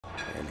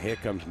here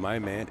comes my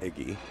man,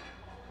 Iggy,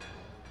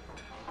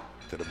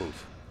 to the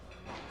booth.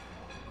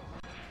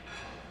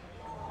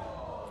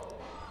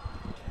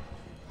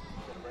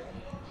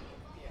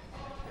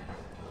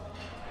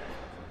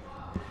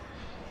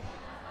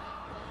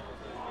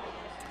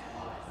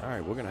 All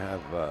right, we're going to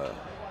have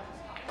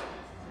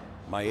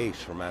my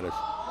ace from Addis.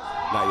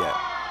 Not yet.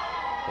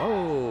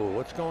 Oh,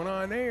 what's going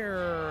on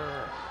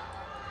there?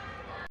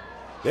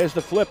 There's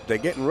the flip. They're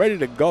getting ready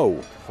to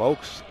go,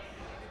 folks.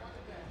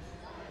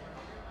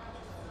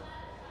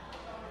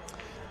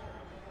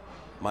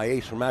 My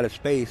ace from outer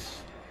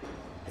space.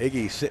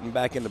 Iggy sitting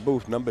back in the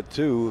booth, number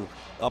 2,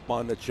 up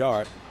on the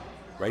chart.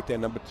 Right there,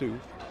 number 2.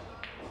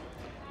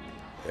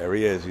 There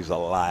he is. He's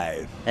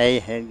alive. Hey,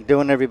 how you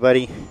doing,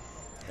 everybody?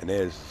 And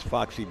there's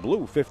Foxy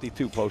Blue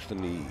 52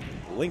 posting the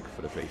link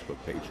for the Facebook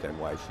page to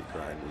NYC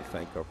Grind. We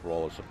thank her for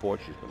all the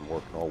support. She's been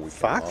working all week.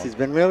 Foxy's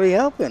been really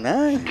helping,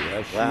 huh? Yes, she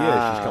is.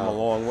 She's come a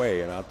long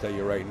way, and I'll tell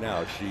you right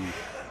now, she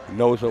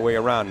knows her way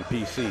around in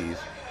PCs, and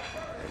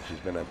she's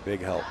been a big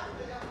help.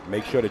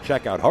 Make sure to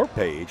check out her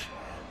page,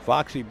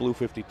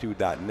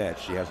 foxyblue52.net.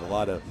 She has a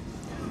lot of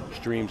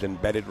streams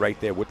embedded right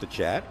there with the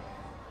chat.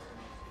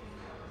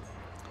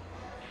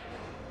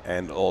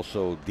 And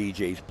also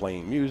DJs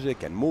playing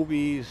music and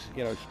movies.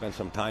 You know, spend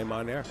some time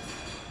on there.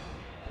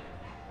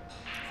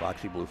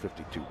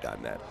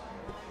 foxyblue52.net.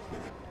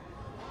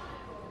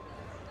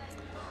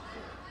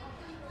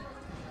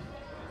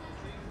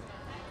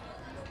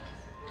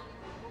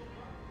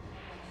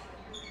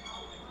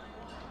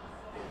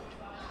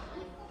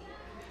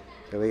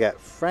 So we got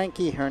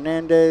Frankie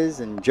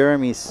Hernandez and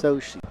Jeremy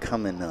Sossei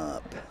coming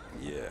up.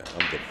 Yeah,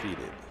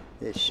 undefeated.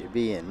 This should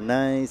be a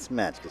nice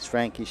match because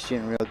Frankie's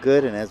shooting real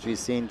good, and as we've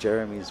seen,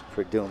 Jeremy's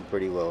doing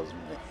pretty well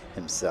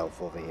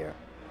himself over here.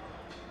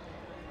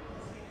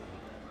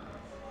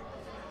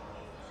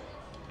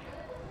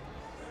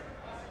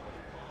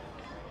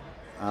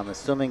 I'm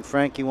assuming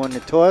Frankie won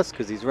the toss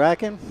because he's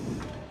racking.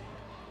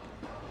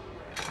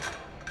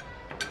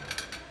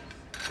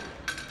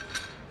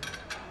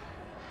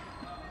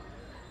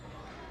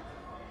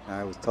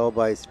 I was told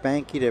by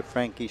Spanky that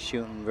Frankie's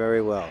shooting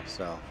very well,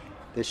 so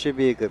this should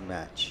be a good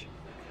match.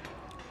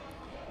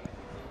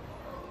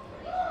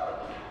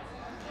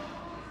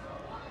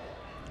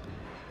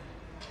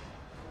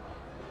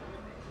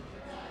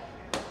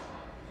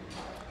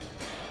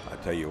 I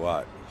tell you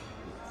what,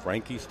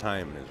 Frankie's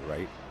timing is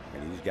right,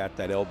 and he's got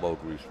that elbow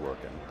grease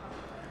working.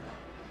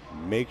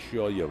 Make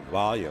sure your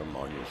volume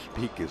on your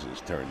speakers is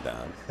turned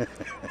down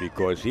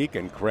because he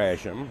can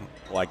crash them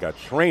like a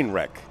train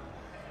wreck.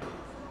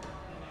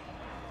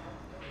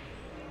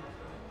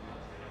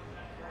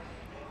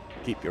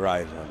 Keep your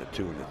eyes on the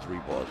 2 and the 3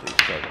 balls.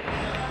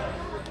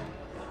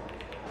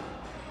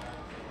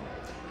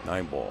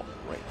 9 ball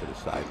right to the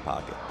side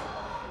pocket.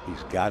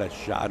 He's got a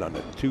shot on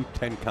the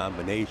 2-10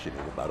 combination.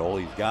 Is about all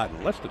he's got,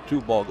 unless the 2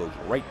 ball goes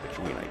right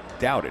between. I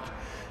doubt it.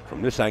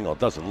 From this angle, it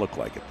doesn't look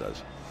like it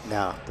does.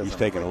 No, he's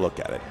taking a look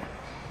at it.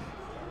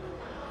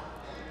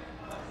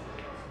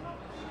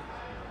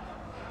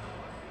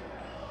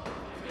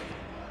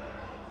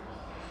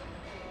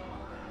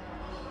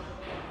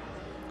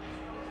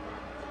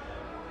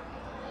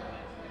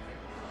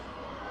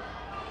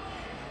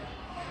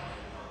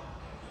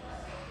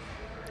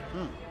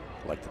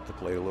 Like to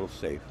play a little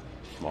safe,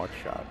 smart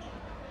shot.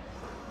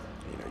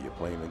 You know, you're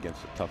playing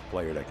against a tough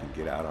player that can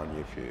get out on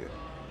you if you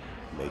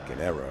make an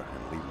error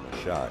and leave him a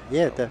shot.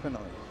 Yeah,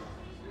 definitely.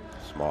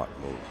 Smart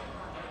move.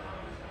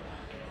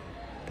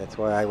 That's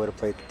why I would have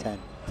played the 10.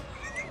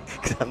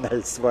 Because I'm not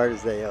as smart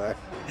as they are.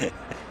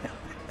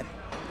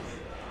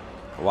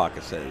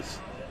 Kawaka says,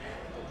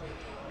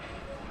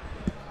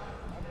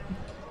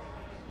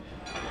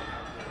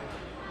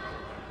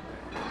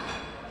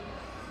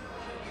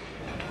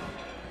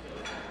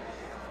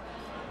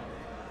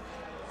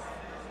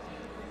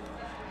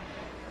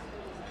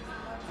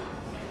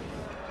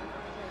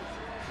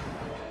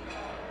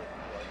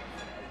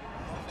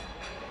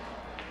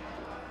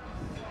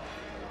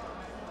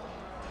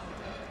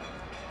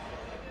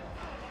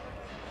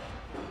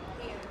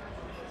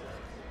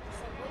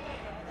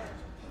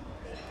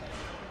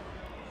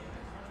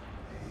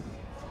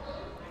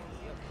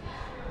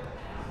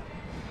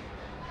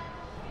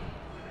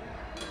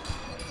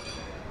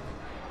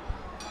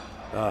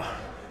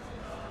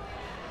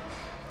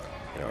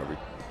 you know, every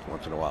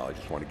once in a while, I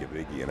just want to give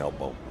Iggy an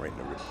elbow right in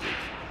the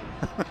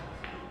ribcage.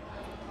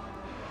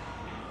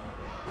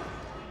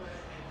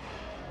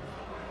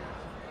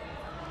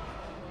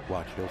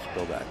 Watch, he'll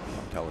spill that.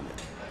 I'm telling you.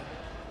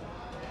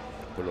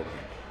 Put it over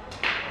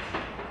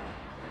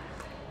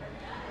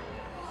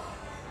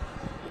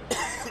here.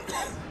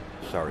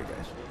 Sorry,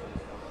 guys.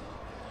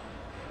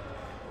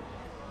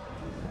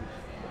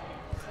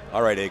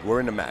 All right, Egg, we're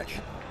in the match.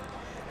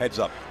 Heads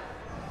up.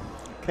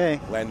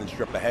 Okay. Landing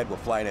strip ahead. We're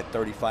flying at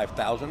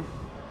 35,000.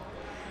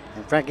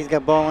 And Frankie's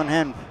got ball in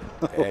hand.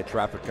 Air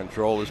traffic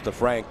control is to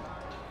Frank.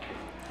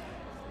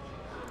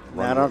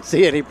 I don't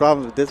see any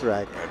problems with this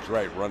rack. That's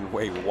right.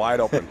 Runway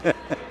wide open.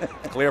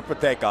 Clear for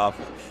takeoff.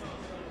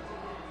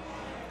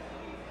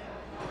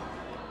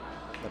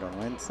 Put on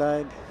one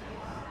side.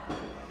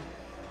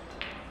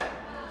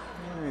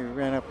 He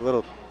ran up a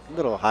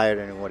little higher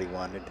than what he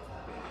wanted.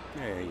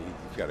 Yeah,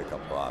 he's got a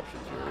couple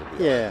options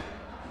here. Yeah.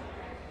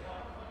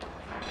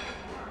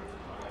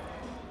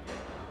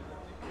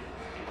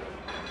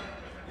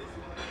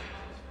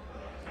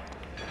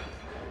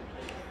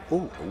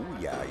 Ooh,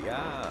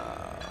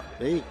 yeah.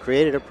 He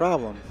created a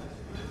problem.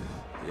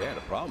 Yeah,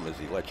 the problem is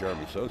he let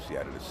Jeremy Sossei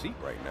out of the seat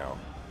right now.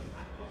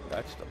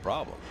 That's the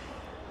problem.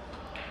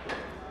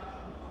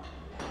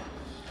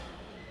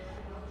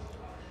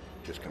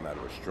 Just come out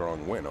of a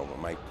strong win over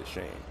Mike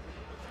DeShane.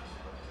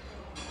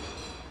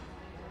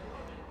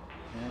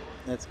 Yeah,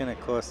 that's going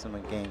to cost him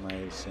a game, I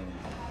assume.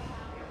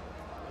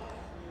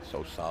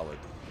 So solid.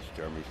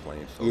 Jeremy's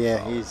playing so yeah,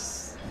 solid.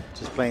 He's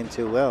just playing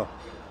too well.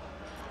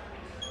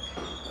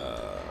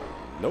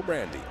 No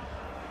brandy.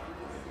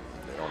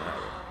 They don't have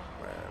it.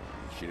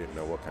 She didn't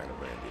know what kind of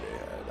brandy they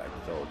had.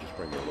 I told her, just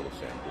bring me a little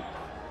sample.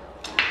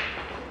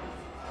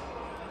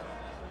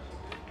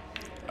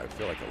 I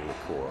feel like a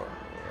liqueur.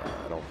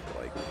 I don't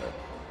feel like that.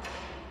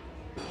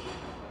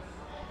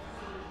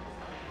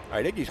 All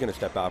right, Iggy's going to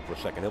step out for a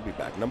second. He'll be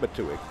back. Number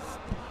 2, Iggy.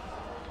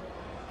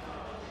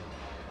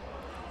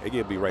 Iggy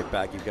will be right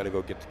back. He's got to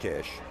go get the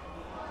cash.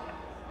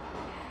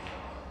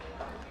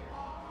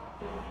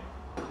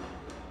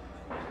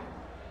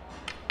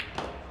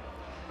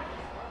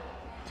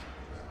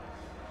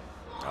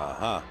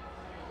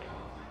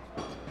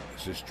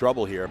 This is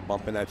trouble here,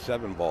 bumping that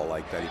 7 ball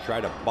like that. He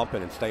tried to bump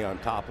it and stay on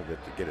top of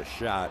it to get a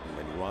shot, and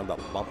then he wound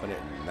up bumping it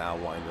and now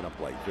winding up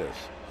like this.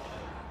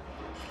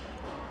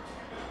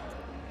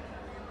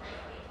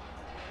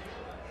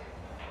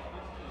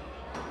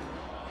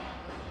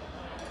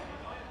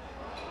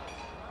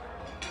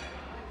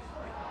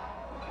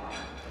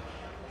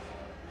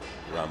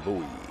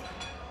 Rambui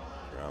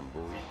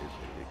is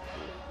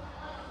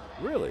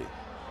a really?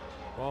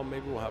 Well,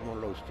 maybe we'll have one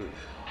of those too.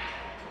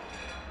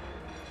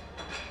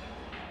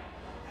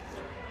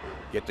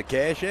 Get the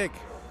cash, Egg.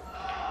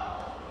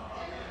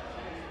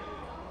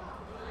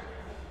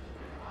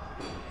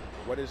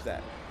 What is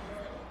that?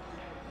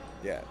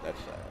 Yeah, that's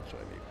what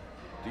I need.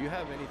 Do you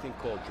have anything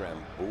called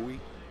Drambuie?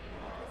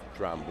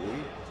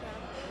 Drambuie?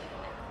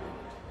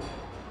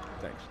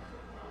 Thanks.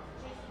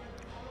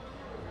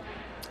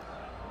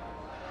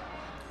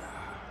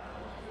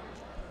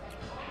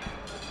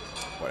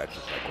 Boy, that's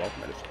just like 12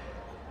 minutes.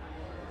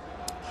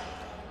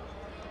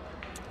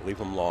 Leave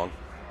him long.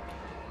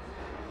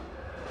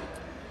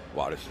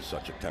 Wow, this is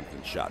such a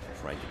tempting shot for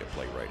Frankie to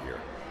play right here.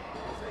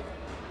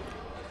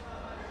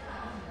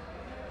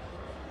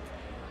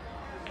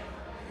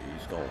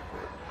 He's going for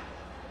it.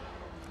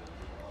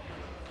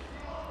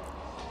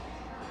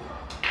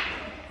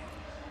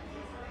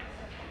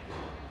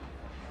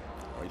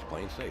 Oh, he's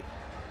playing safe.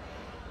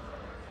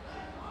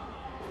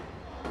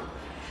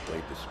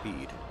 Played the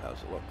speed.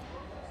 How's it look?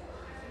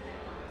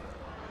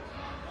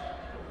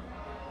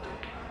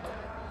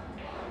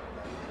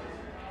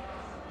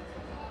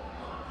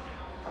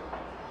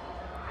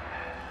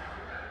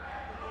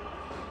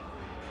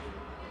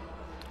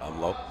 I'm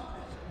low.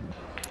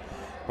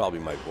 Probably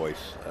my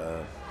voice.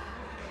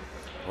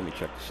 Let me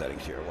check the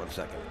settings here 1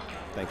 second.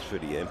 Thanks for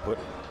the input.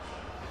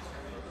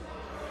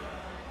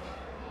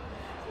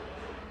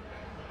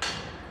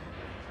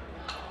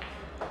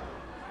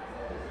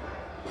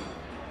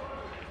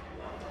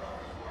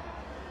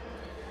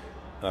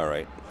 All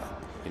right.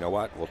 You know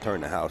what? We'll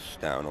turn the house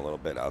down a little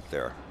bit out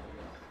there.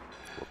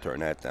 We'll turn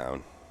that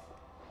down.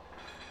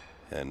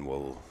 And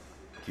we'll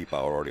keep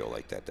our audio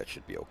like that. That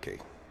should be okay.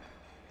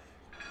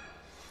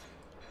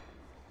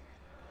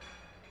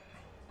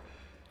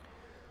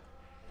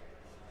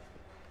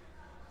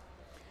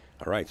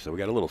 All right, so we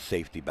got a little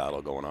safety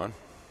battle going on.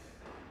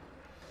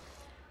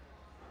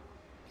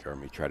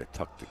 Jeremy tried to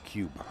tuck the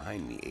cue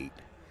behind the 8.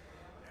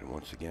 And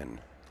once again,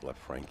 left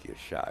Frankie a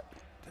shot.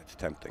 That's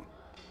tempting.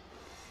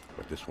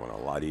 But this one a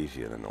lot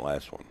easier than the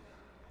last one.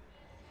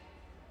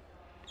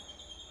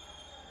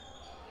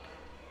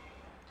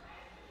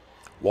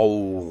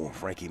 Whoa,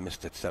 Frankie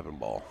missed that 7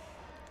 ball.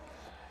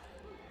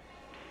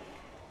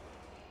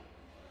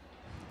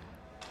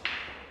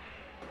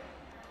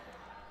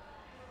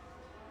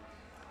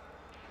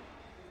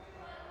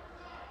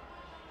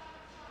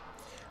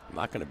 I'm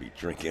not going to be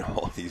drinking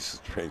all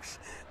these drinks.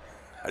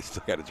 I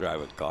still got to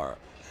drive a car.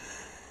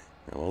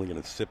 I'm only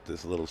going to sip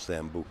this little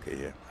Sambuca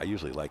here. I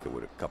usually like it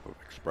with a cup of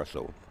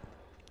espresso.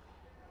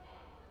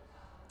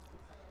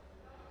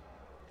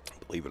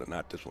 Believe it or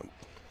not, this one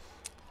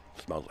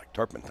smells like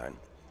turpentine.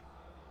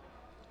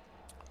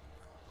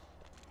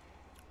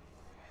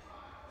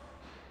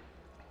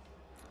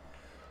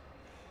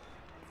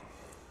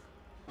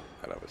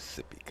 Out of a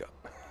sippy cup.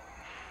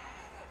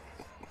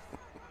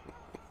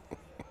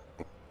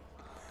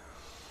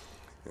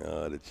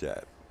 Oh, the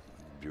chat.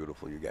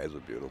 Beautiful. You guys are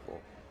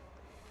beautiful.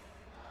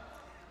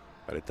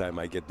 By the time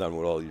I get done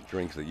with all these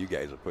drinks that you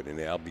guys are putting in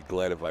there, I'll be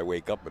glad if I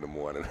wake up in the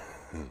morning.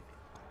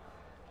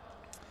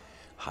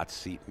 Hot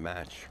seat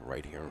match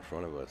right here in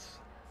front of us.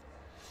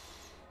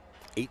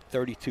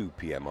 8:32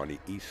 p.m. on the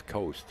East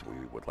Coast.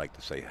 We would like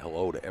to say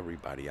hello to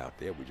everybody out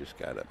there. We just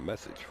got a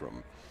message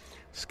from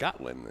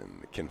Scotland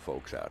and the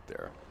kinfolks out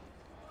there.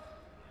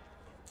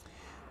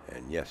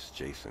 And yes,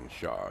 Jason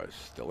Shaw is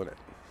still in it.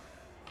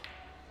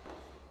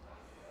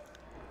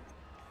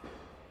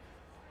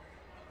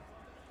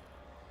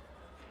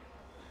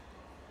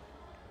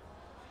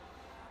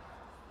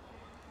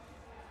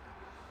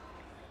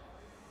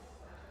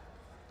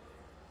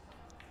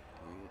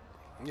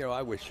 You know,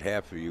 I wish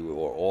half of you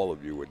or all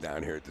of you were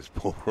down here at this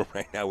pool room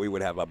right now. We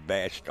would have a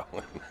bash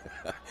going.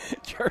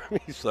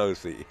 Jeremy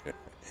Sossei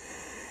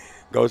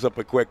goes up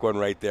a quick one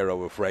right there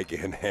over Frankie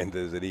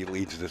Hernandez, and he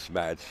leads this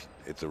match.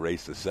 It's a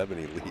race to 7.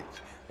 He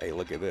leads. Hey,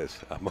 look at this.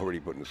 I'm already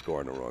putting the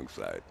score on the wrong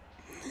side.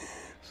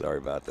 Sorry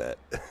about that.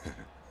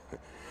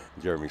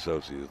 Jeremy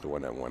Sossei is the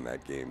one that won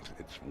that game.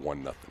 It's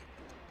 1-0.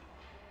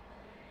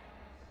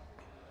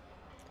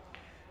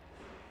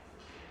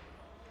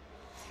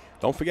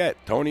 Don't forget,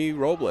 Tony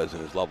Robles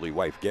and his lovely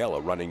wife, Gail, are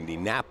running the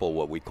NAPL,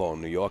 what we call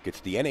in New York. It's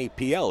the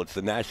NAPL. It's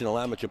the National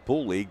Amateur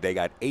Pool League. They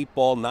got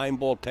 8-ball,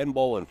 9-ball,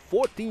 10-ball, and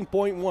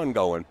 14.1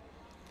 going.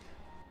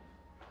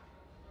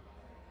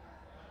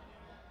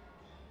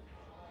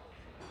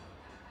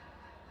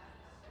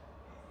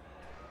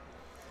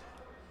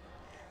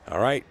 All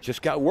right,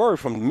 just got word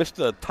from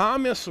Mr.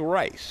 Thomas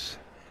Rice.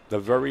 The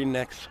very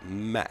next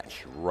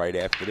match, right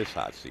after this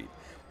hot seat,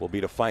 will be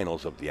the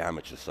finals of the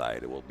amateur side.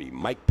 It will be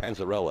Mike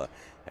Panzarella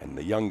and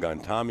the young gun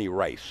Tommy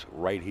Rice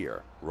right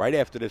here. Right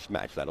after this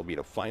match, that'll be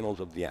the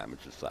finals of the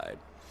amateur side.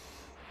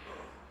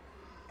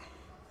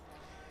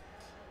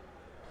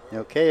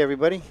 Okay,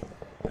 everybody?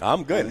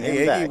 I'm good.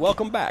 Hey, Iggy,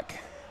 welcome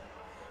back.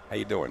 How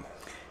you doing?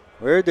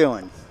 We're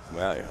doing.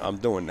 Well, I'm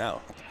doing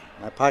now.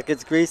 My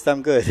pocket's greased.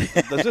 I'm good.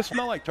 Does this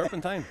smell like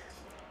turpentine?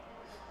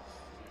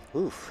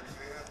 Oof.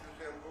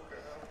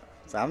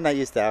 So I'm not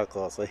used to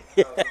alcohol, so.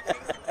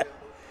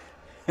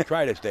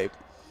 Try this, Dave.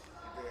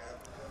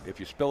 If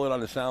you spill it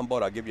on the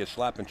soundboard, I'll give you a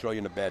slap and throw you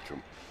in the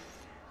bathroom.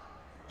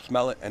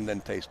 Smell it and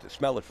then taste it.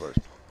 Smell it first.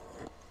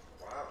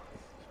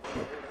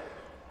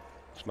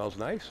 Smells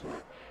nice.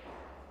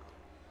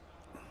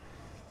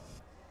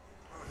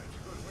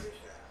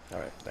 All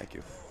right, thank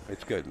you.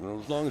 It's good. Well,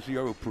 as long as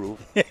you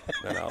approve,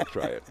 then I'll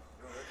try it.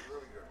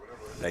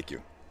 Thank you.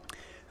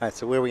 All right,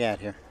 so where are we at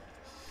here?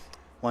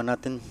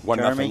 1-0.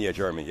 1-0, yeah,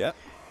 Jeremy, yeah.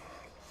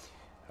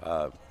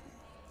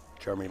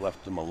 Jeremy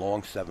left him a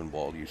long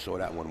 7-ball. You saw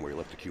that one where he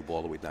left the cue ball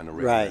all the way down the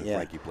ring. Right, and yeah.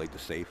 Frankie played the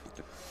safe.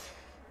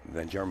 And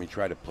then Jeremy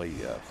tried to play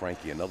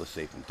Frankie another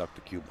safe and ducked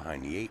the cue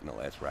behind the 8 in the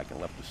last rack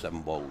and left the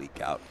 7-ball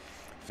leak out.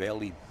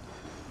 Fairly,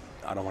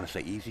 I don't want to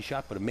say easy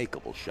shot, but a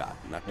makeable shot.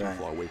 Not too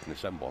far away from the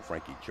 7-ball.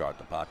 Frankie jarred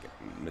the pocket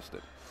and missed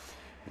it.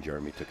 And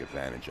Jeremy took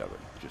advantage of it,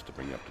 just to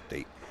bring you up to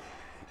date.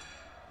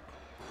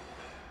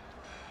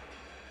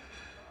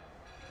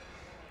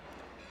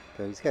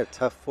 So he's got a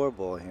tough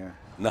 4-ball here.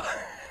 No.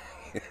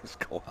 It's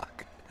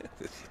Kawak.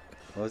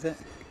 What was it?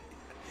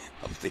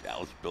 Upstate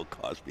Alice, Bill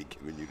Cosby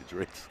giving you the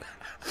drinks.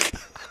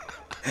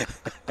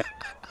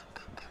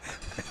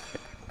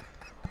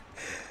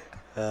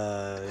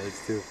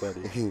 That's too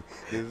funny.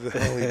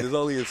 There's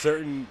only a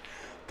certain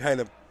kind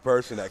of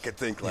person that can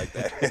think like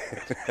that.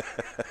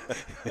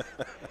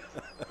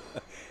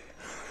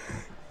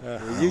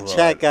 You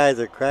chat guys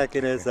are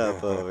cracking us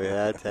up over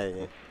here, I tell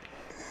you.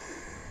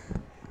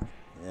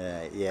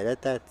 Yeah,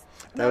 that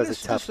was a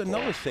tough ball.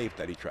 Another safe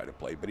that he tried to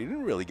play, but he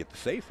didn't really get the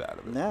safe out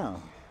of it.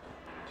 No.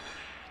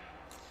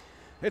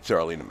 It's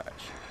early in the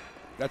match.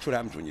 That's what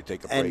happens when you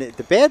take a break. And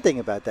the bad thing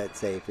about that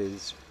safe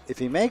is if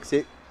he makes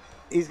it,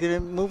 he's going to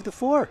move to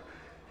 4.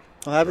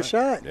 He'll have a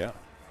shot. Yeah,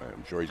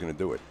 I'm sure he's going to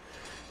do it.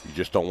 You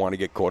just don't want to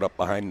get caught up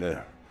behind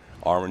the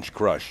orange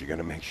crush. You're going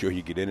to make sure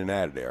you get in and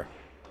out of there.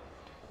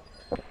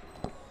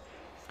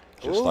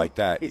 Just like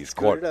that. He's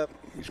caught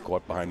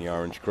behind the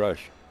orange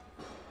crush.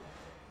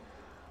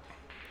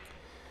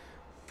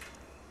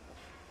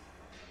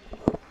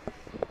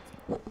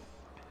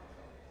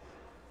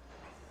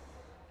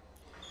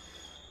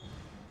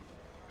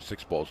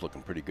 Six ball's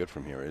looking pretty good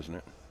from here, isn't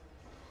it?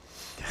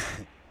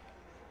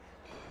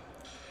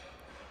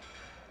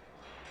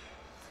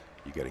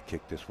 You got to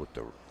kick this with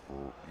the.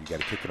 You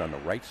got to kick it on the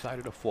right side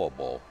of the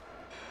 4-ball.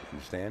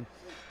 Understand?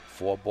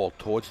 4-ball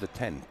towards the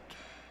 10,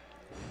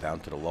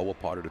 down to the lower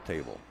part of the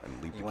table,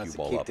 and leave the cue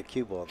ball up. The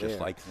cue ball just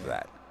like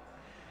that.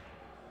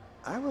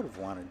 I would have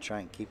wanted to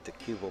try and keep the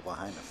cue ball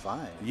behind the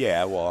 5.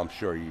 Yeah, well, I'm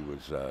sure he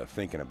was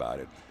thinking about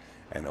it.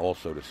 And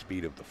also the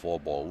speed of the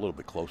 4-ball a little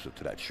bit closer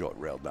to that short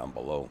rail down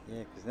below. Yeah,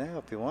 because now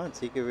if he wants,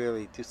 he could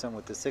really do something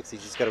with the 6.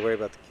 He's just got to worry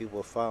about the cue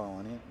ball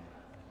following it.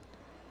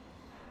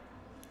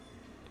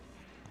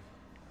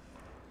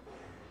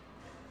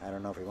 I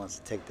don't know if he wants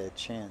to take that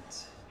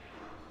chance.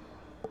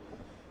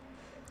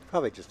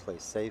 Probably just play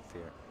safe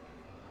here.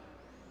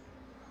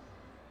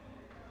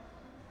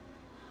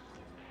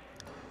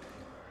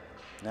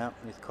 No,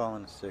 he's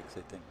calling a 6,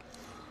 I think.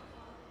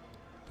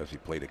 Does he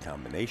play the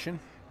combination?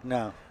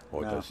 No.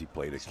 Or does he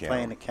play the He's carom?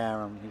 playing the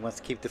carom. He wants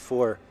to keep the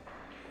 4.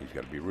 He's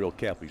got to be real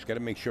careful. He's got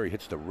to make sure he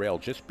hits the rail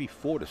just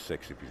before the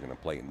 6 if he's going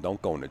to play, and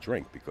don't go in the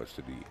drink, because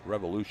to the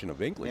revolution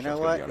of English, you know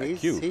that's what? going to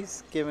be on that cue.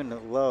 He's giving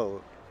it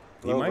low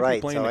He might right,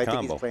 be playing so a I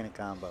combo. think he's playing a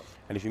combo.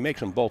 And if he makes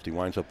them both, he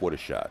winds up with a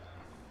shot.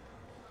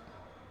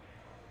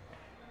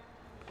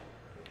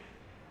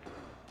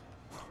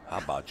 How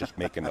about just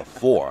making a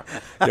 4?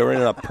 There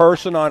isn't a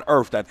person on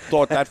earth that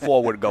thought that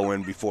 4 would go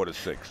in before the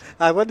 6.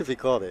 I wonder if he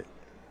called it.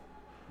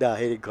 No,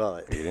 he didn't call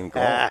it. He didn't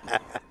call it.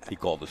 He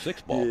called the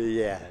 6 ball.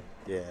 Yeah.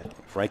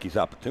 Frankie's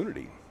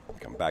opportunity.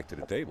 Come back to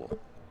the table.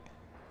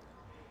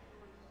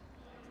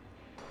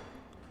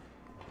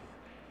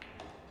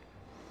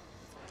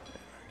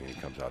 And he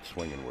comes out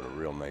swinging with a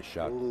real nice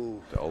shot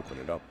to open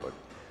it up, but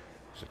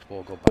 6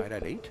 ball go by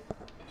that 8.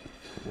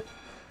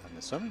 I'm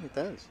assuming it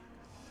does.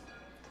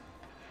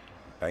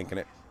 Banking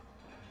it.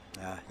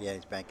 Yeah,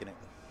 he's banking it.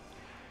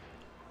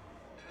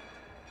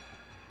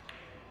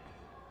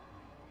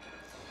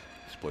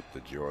 Split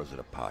the jaws of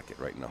the pocket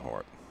right in the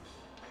heart.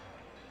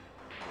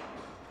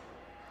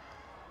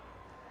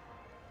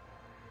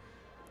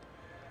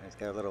 He's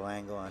got a little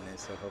angle on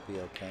this, so he'll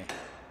be okay.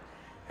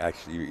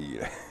 Actually,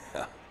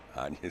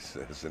 Anya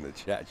says in the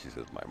chat, she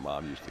says, my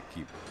mom used to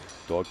keep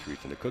dog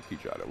treats in a cookie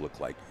jar that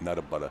looked like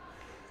nutter butter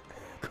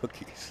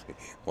cookies.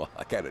 Well,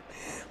 I got it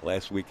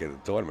last week at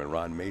the tournament.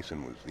 Ron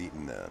Mason was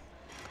eating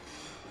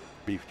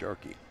beef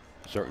jerky,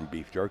 certain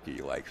beef jerky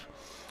he likes.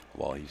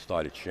 Well, he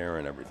started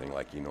sharing everything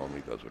like he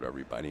normally does with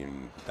everybody,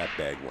 and that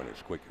bag went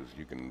as quick as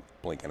you can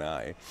blink an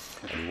eye.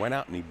 And he went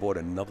out and he bought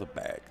another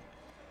bag.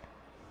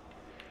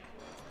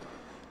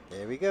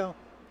 There we go.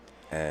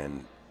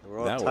 And we're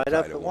all now tied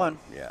up at 1.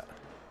 Yeah.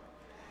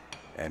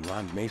 And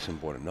Ron Mason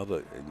bought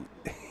another. And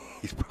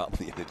he's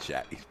probably in the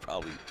chat. He's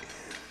probably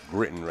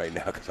gritting right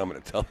now because I'm going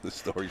to tell the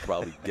story. He's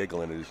probably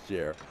giggling in his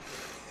chair.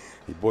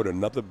 He bought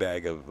another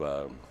bag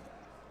of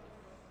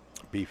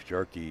beef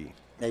jerky.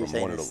 Now you're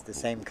saying it's the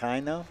same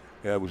kind, though?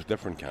 Yeah, it was a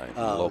different kind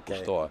from the local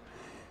store.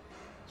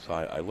 So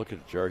I look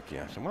at the jerky.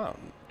 I said, wow,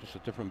 just a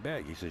different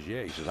bag. He says,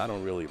 yeah. He says, I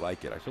don't really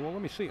like it. I said, well,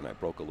 let me see. And I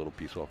broke a little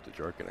piece off the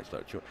jerky, and I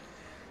started chewing.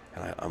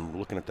 And I'm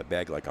looking at the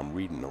bag like I'm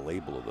reading the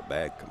label of the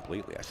bag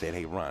completely. I said,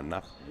 hey, Ron,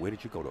 where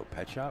did you go, to a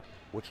pet shop?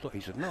 What store? He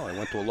said, no, I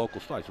went to a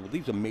local store. I said, well,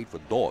 these are made for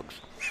dogs.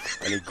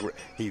 And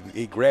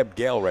he grabbed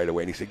Gail right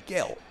away, and he said,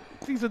 Gail,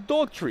 these are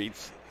dog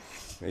treats.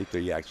 And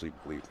he actually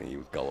believed me. He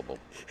was gullible.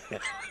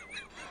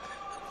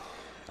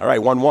 All right,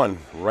 1-1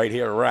 right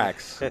here at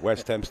Raxx.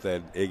 West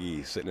Hempstead,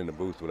 Iggy sitting in the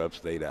booth with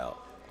Upstate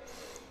out.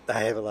 I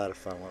have a lot of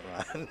fun with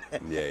Ron.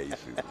 Yeah, he's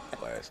a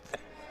blast.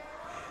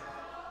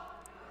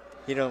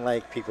 You don't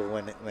like people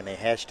when they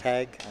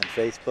hashtag on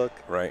Facebook?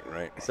 Right.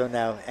 So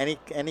now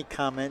any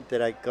comment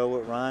that I go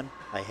with Ron,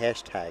 I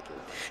hashtag it.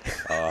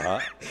 Uh-huh.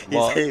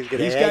 Well, he's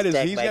got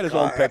his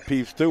own pet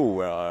peeves,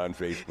 too, on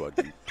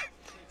Facebook.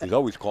 He's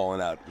always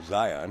calling out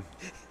Zion.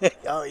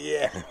 Oh,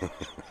 yeah.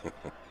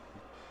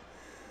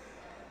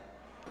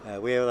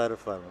 We have a lot of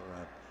fun with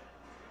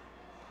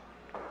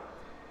Ron.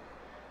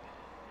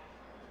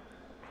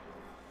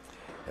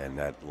 And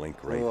that link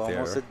right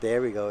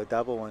there we go, a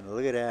double one.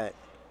 Look at that.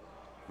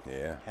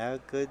 Yeah. How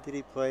good did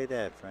he play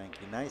that,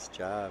 Frankie? Nice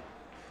job.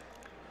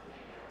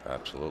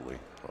 Absolutely.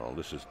 Well,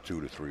 this is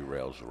 2 to 3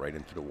 rails right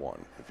into the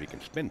 1. If he can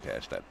spin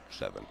past that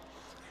 7.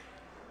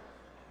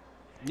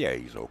 Yeah,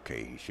 he's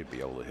okay. He should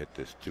be able to hit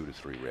this 2 to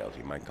 3 rails.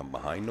 He might come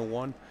behind the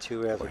 1.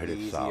 2 rails would be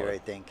easier, I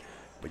think.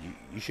 But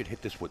you should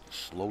hit this with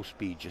slow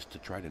speed just to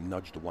try to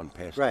nudge the 1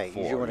 past the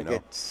 4. You want to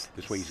get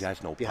this way he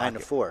has no behind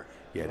pocket. The 4.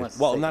 Yeah.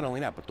 Well, not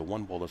only that, but the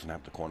 1 ball doesn't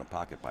have the corner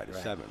pocket by the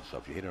 7. So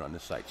if you hit it on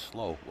this side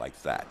slow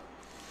like that,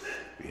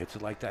 if he hits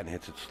it like that and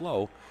hits it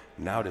slow,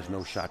 now there's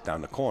no shot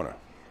down the corner.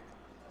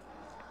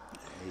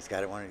 He's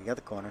got it one in the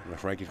other corner. Now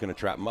Frankie's going to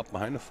trap him up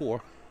behind the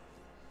 4.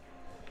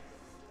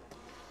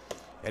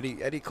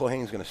 Eddie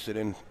Cohane's going to sit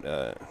in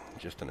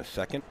just in a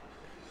second.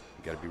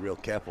 You got to be real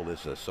careful.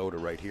 There's a soda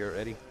right here,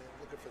 Eddie.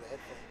 Looking for the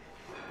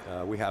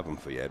headphones. We have them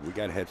for you, Ed. We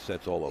got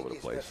headsets all over the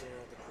place.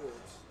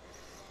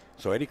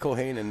 So Eddie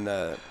Cohane and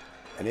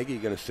Iggy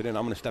are going to sit in.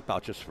 I'm going to step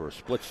out just for a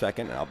split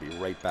second, and I'll be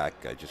right back.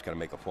 I just got to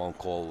make a phone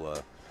call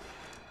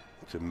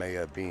to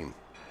Maya Beam.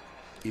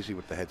 Easy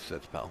with the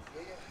headsets, pal.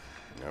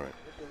 All right.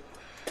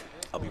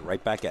 I'll be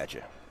right back at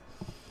you.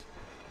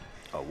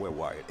 Oh, we're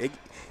wired. Iggy,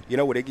 you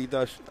know what Iggy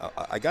does?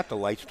 I got the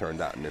lights turned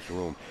out in this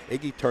room.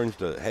 Iggy turns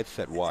the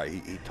headset wide.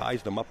 He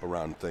ties them up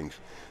around things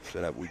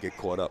so that we get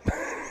caught up.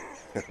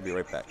 I'll be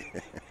right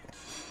back.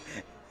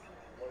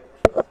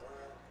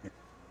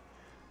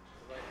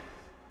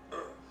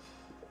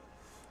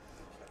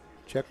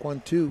 Check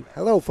 1, 2.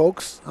 Hello,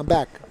 folks. I'm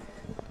back.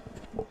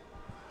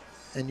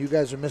 And you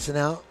guys are missing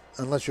out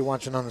unless you're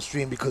watching on the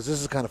stream because this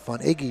is kind of fun.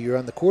 Iggy, you're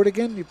on the court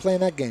again? You're playing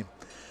that game.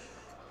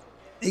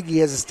 Iggy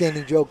has a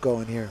standing joke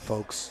going here,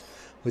 folks,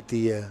 with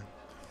the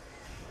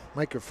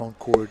microphone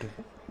cord,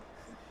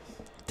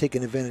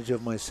 taking advantage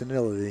of my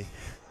senility.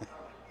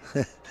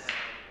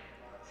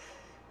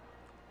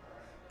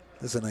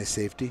 That's a nice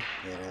safety.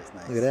 Yeah, that's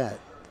nice. Look at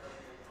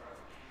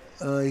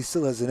that. He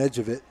still has an edge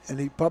of it, and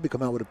he'd probably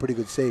come out with a pretty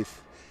good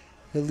safe.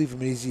 He'll leave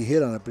him an easy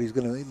hit on it, but he's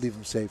going to leave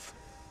him safe.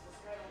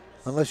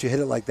 Unless you hit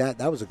it like that.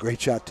 That was a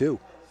great shot, too.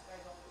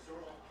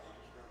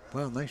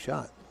 Well, nice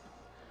shot.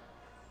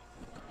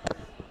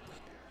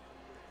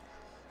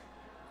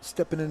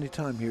 Step in any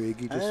time here,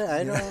 Iggy.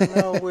 I don't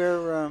know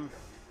where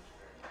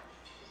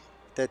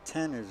that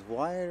 10 is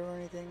wired or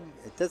anything.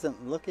 It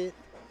doesn't look it.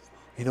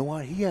 You know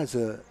what? He has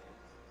a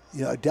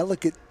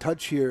delicate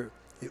touch here.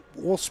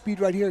 All speed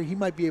right here. He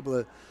might be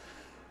able to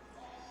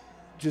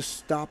just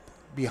stop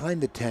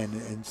behind the 10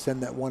 and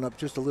send that one up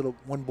just a little,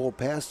 one ball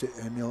past it,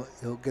 and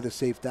he'll get a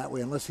safe that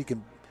way. Unless he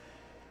can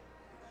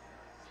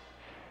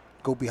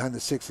go behind the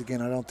 6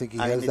 again. I don't think he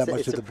has that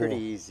much of the ball. It's a pretty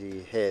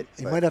easy hit.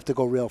 He might have to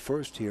go rail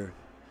first here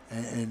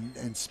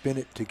and spin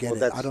it to get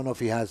it. I don't know if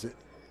he has it.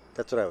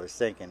 That's what I was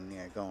thinking,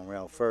 going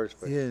rail first.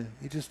 But yeah,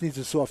 he just needs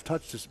a soft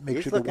touch to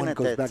make sure the one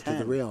goes back to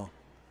the rail.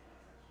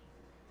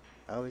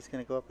 Oh, he's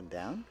going to go up and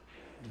down?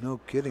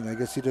 No kidding. I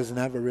guess he doesn't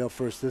have a rail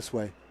first this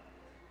way.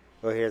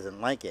 Well, he doesn't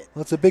like it.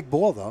 Well, it's a big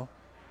ball, though.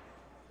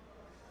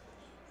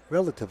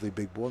 Relatively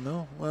big ball,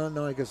 no? Well,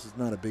 no, I guess it's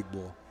not a big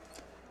ball.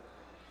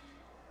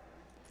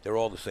 They're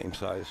all the same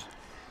size.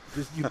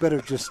 You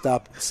better just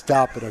stop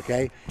it,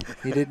 okay?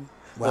 He didn't.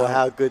 Well,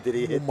 how good did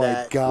he hit that?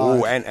 Oh, my God.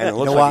 Ooh, and it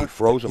looks like he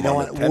froze him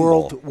on the 10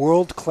 ball.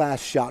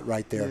 World-class shot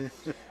right there.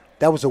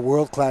 That was a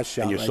world-class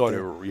shot. And you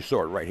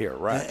saw it right here,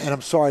 right? And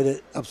I'm sorry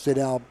that Upstate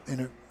Al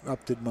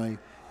interrupted my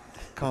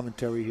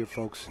commentary here,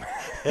 folks.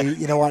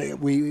 You know what?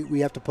 We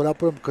have to put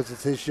up with him because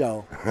it's his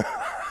show.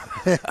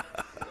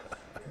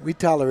 We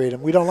tolerate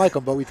him. We don't like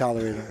him, but we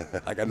tolerate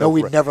him.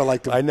 We never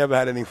liked him. I never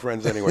had any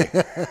friends anyway.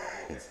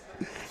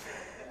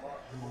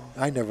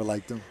 I never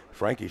liked him.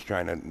 Frankie's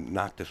trying to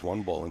knock this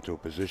one ball into a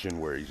position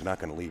where he's not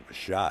going to leave a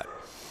shot.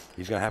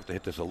 He's going to have to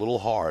hit this a little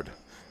hard.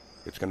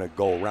 It's going to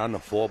go around the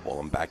 4 ball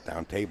and back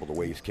down table the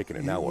way he's kicking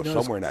it now, or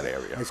somewhere in that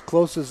area. As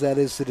close as that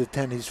is to the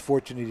 10, he's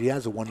fortunate he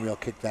has a one-rail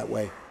kick that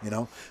way,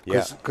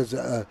 Because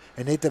an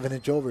eighth of an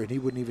inch over, and he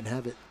wouldn't even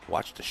have it.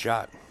 Watch the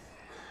shot.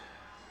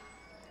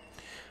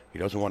 He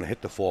doesn't want to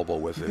hit the 4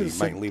 ball with it. He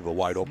might leave a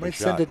wide open shot.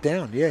 He might send it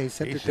down. Yeah, he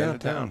sent it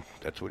down.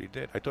 That's what he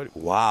did. I thought,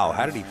 wow,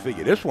 how did he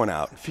figure this one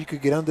out? If he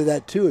could get under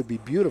that, too, it'd be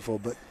beautiful.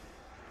 But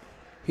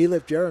he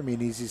left Jeremy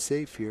an easy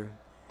safe here.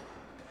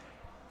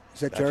 Is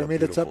that Jeremy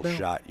that's up now?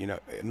 Shot.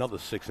 Another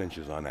 6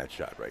 inches on that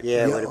shot right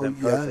there. Yeah, it would have been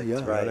perfect. You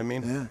know what I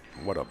mean?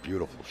 Yeah. What a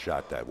beautiful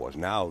shot that was.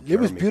 Now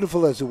it was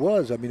beautiful as it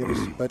was. I mean, it was.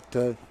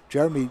 But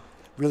Jeremy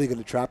really going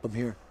to trap him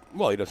here.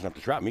 Well, he doesn't have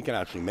to trap him. He can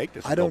actually make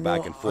this go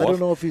back and forth. I don't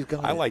know if he's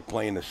going to. I like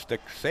playing the stick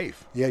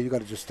safe. Yeah, you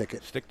got to just stick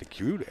it. Stick the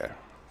cue there.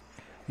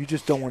 You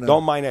just don't want to.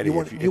 Don't mind Eddie.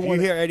 If you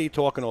hear Eddie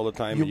talking all the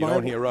time and you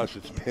don't hear us,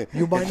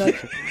 you might not.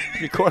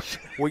 Because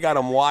we got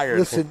him wired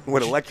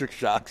with electric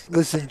shocks.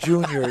 Listen,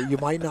 Junior, you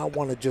might not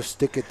want to just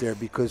stick it there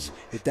because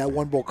if that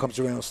one ball comes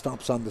around and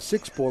stomps on the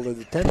 6 ball or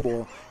the 10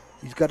 ball,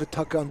 he's got to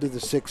tuck under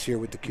the 6 here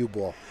with the cue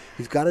ball.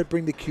 He's got to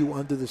bring the cue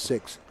under the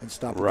 6 and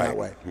stop it that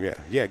way.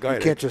 Yeah, go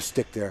ahead. You can't just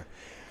stick there.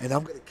 And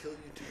I'm going to kill you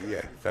too.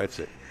 Yeah, that's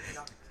it.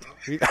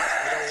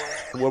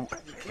 Well,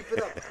 keep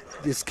it up.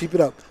 Just keep it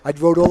up. I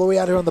rode all the way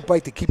out here on the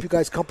bike to keep you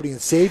guys company and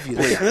save you.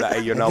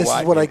 You know this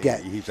what? Is what I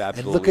get. He's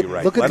absolutely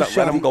right.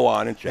 Let him go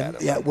on and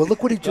chat. Yeah, well,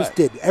 look what he just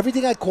did.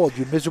 Everything I called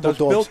you, miserable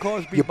dogs.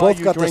 You both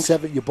got the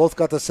 7. You both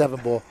got the 7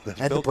 ball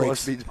and the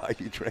brakes. Buy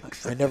you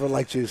drinks. I never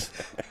liked juice.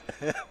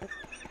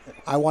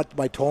 I want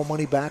my toll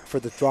money back for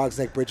the Throgs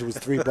Neck Bridge. It was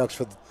 $3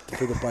 for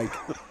the bike,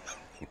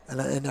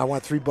 and I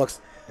want $3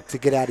 to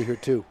get out of here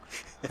too.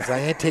 Because I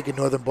ain't taking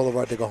Northern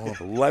Boulevard to go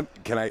home.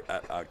 Can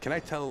I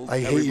tell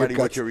everybody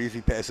what your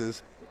easy pass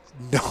is?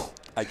 No.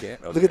 I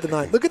can't. Okay. Look at the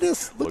 9. Look at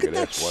this. Look at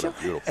that shot. What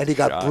a beautiful and he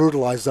got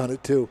brutalized on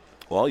it, too.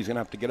 Well, he's going to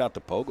have to get out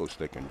the pogo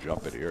stick and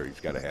jump it here. He's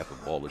got a half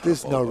a ball to jump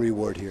There's no over.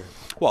 reward here.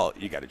 Well,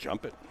 you got to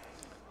jump it.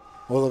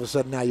 All of a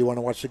sudden now you want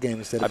to watch the game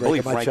instead of breaking my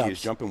chops. I believe Frankie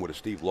is jumping with a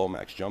Steve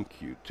Lomax jump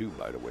cue, too,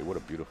 by the way. What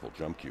a beautiful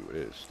jump cue it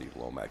is. Steve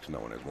Lomax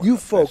known as one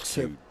of the best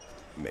cue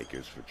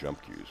makers for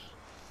jump cues.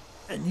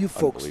 And you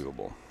folks,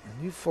 unbelievable.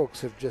 And you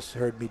folks have just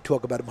heard me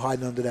talk about him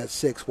hiding under that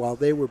 6 while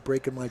they were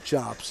breaking my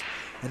chops.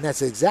 And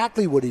that's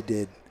exactly what he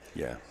did.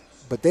 Yeah.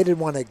 But they didn't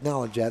want to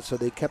acknowledge that, so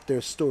they kept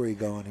their story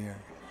going here.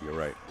 You're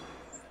right.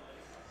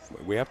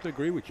 We have to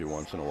agree with you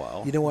once in a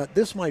while. You know what?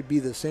 This might be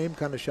the same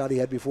kind of shot he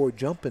had before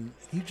jumping.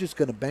 He's just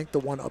going to bank the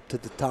one up to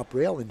the top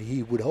rail, and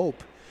he would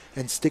hope,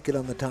 and stick it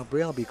on the top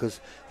rail because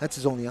that's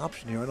his only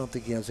option here. I don't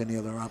think he has any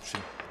other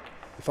option.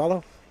 You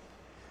follow?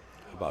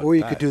 Or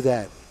you could do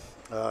that.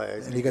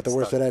 And he got the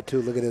worst of that,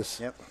 too. Look at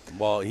this. Yep.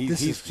 Well,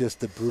 this is just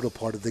the brutal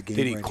part of the game.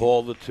 Did he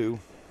call the 2?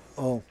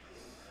 Oh.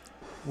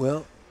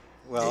 Well,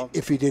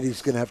 if he did,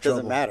 he's going to have trouble.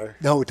 Doesn't matter.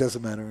 No, it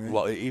doesn't matter. Right?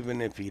 Well, even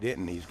if he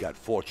didn't, he's got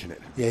fortunate.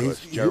 Yeah,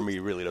 because Jeremy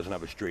really doesn't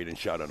have a straight and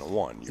shot on a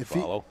 1. You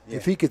follow?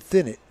 If he could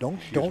thin it,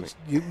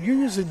 you're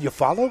using your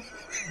follow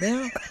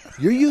now?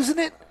 You're using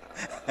it?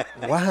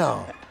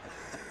 Wow.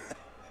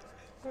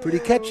 Pretty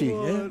catchy.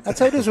 Yeah? That's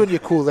how it is when you're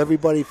cool.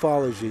 Everybody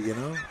follows you, you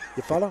know?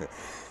 You follow?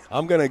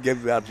 I'm going to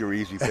give out your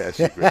easy pass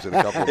secrets in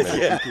a couple of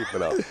minutes. You keep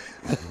it up.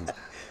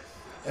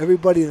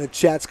 Everybody in the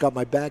chat's got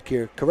my back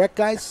here. Correct,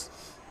 guys?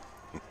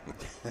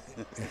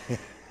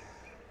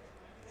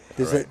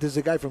 There's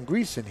a guy from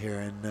Greece in here,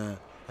 and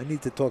I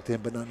need to talk to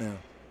him, but not now.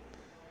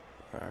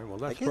 All right,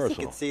 well, I that's guess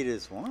personal. you can see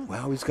this one.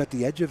 Wow, he's got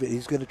the edge of it.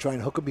 He's going to try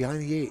and hook him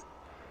behind the 8.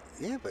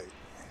 Yeah, but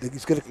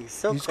He's going to. he's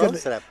so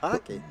close to that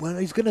pocket. Well,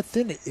 he's going to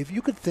thin it. If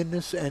you could thin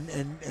this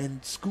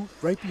and scoot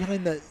right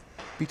behind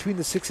between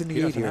the 6 and the He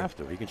 8 doesn't here. have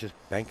to. He can just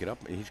bank it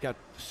up. He's got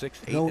 6,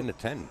 8, No. and a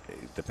 10,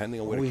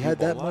 depending on where We the had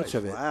cue that ball much lies.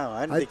 of it. Wow,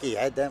 I didn't think he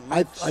had that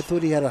much. I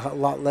thought he had a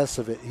lot less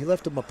of it. He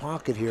left him a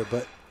pocket here,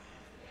 but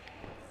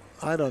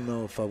I don't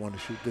know if I want to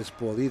shoot this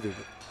ball either.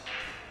 But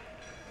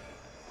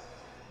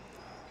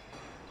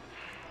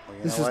Well,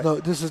 you know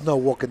what? this is no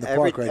walk in the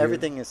park right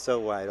Everything is so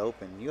wide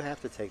open. You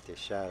have to take this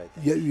shot, I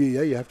think. here.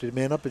 Yeah, you have to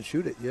man up and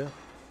shoot it. Yeah.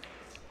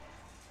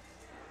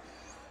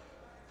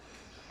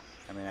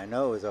 I mean, I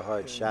know it was a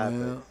hard shot,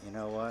 Well, but you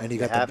know what? And he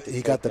You have got to he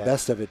take got the that.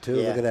 best of it too.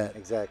 Yeah, Look at that.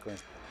 Exactly.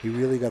 He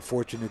really got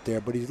fortunate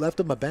there, but he left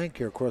him a bank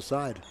here cross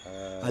side.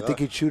 I think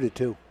he'd shoot it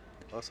too.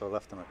 Also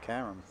left him a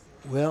carom.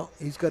 Well,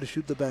 he's got to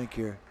shoot the bank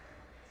here.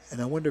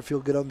 And I wonder if he'll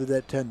get under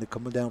that 10 to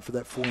come down for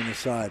that 4 on the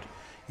side.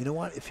 You know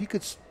what? If he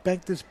could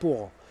bank this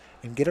ball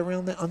and get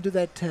around under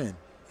that 10,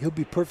 he'll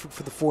be perfect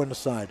for the 4 on the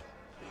side.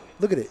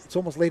 Look at it. It's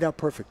almost laid out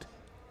perfect.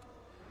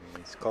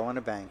 He's calling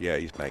a bank. Yeah,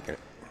 he's banking it.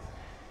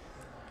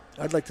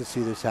 I'd like to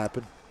see this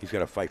happen. He's got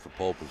to fight for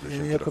pole position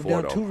And to he'll the come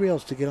 4, down 2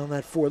 rails to get on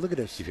that 4. Look at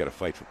this. He's got to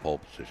fight for pole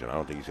position. I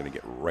don't think he's going to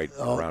get right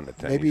Oh, around the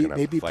 10. Maybe he's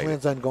gonna have he to fight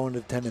plans it. on going to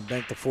the 10 and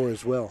bank the 4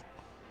 as well.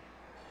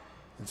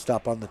 And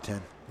stop on the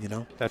 10, you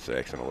know? That's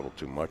actually a little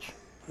too much.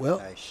 Well,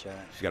 Nice shot.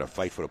 He's got to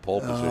fight for the pole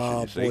position,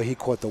 oh you see. boy, he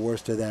caught the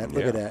worst of that.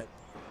 Look at Yeah. that.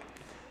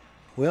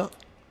 Well,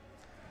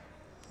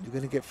 you're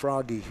going to get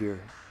froggy here.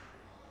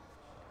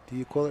 Do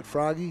you call it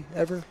froggy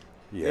ever?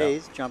 Yeah,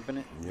 he's jumping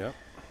it. Yeah.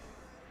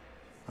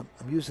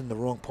 I'm using the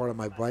wrong part of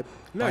my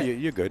No,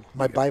 you're good.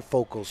 my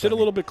bifocals. Sit a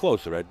little bit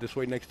closer, Ed. This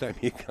way next time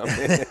you come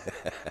in.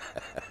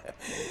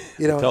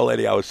 You know, Tell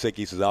Eddie I was sick.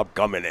 He says, I'm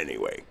coming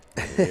anyway.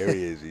 And here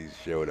he is. He's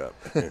showed up.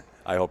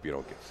 I hope you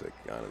don't get sick,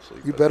 honestly.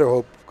 you but- better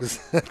hope, because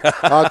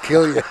I'll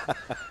kill you.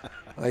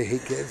 I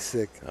hate getting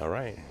sick. All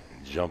right.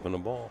 Jumping the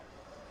ball.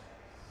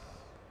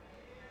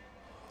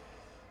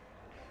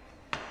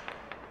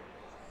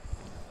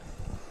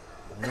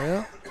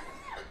 Well,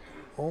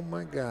 oh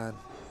my God.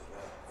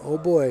 Oh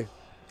boy.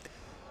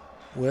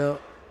 Well,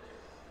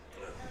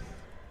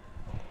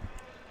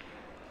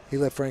 he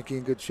left Frankie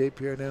in good shape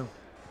here now.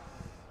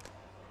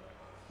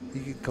 He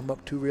can come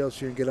up 2 rails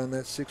here and get on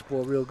that 6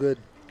 ball real good.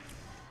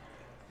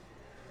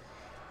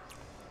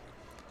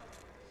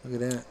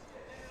 Look at that.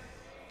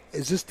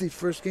 Is this the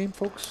first game,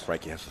 folks?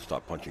 Frankie has to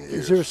stop punching gears.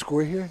 Is there a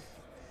score here?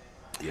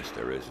 Yes,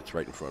 there is. It's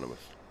right in front of us.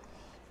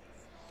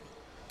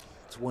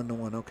 It's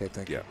 1-1. Okay,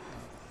 thank you. Yeah.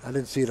 I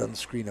didn't see it on the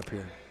screen up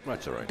here.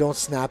 That's all right. Don't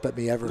snap at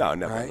me ever. No,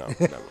 never, right? no,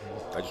 never.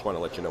 I just want to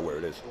let you know where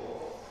it is.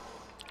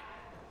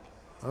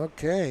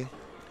 Okay.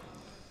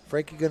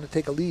 Frankie going to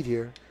take a lead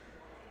here.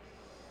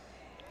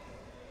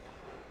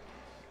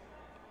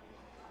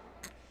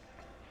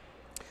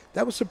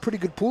 That was some pretty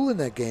good pool in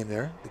that game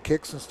there. The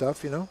kicks and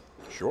stuff, you know.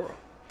 Sure.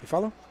 You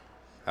follow?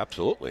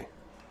 Absolutely.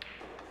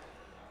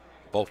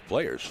 Both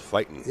players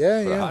fighting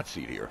Yeah, for the yeah. hot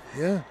seat here.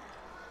 Yeah.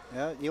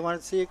 Yeah, you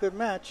want to see a good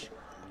match.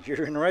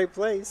 You're in the right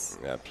place.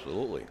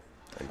 Absolutely.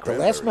 And The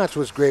last Cranberry. match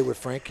was great with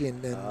Frankie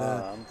and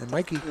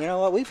Mikey. You know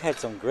what? We've had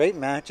some great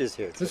matches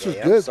here today. This was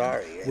I'm good.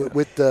 sorry.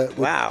 With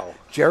Wow.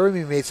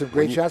 Jeremy made some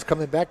great you- shots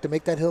coming back to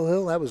make that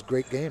hill. That was a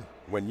great game.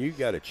 When you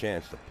got a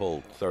chance to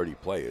pull 30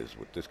 players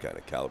with this kind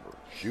of caliber of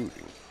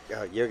shooting,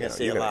 You're going to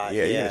see a lot.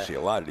 Yeah, you're going to see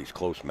a lot of these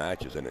close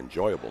matches and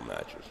enjoyable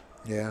matches.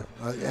 Yeah,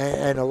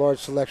 and a large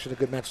selection of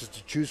good matches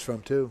to choose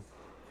from, too.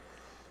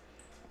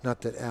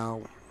 Not that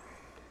Al...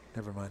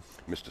 Never mind.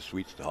 Mr.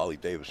 Sweets to Holly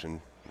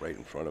Davison right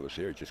in front of us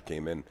here. Just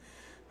came in,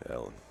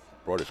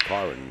 brought his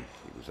car, and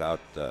he was out.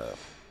 I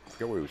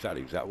forget where he was at.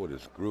 He was out with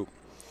his group.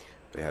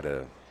 They had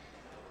a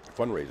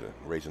fundraiser,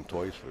 raising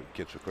toys for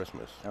kids for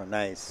Christmas. Oh,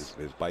 nice.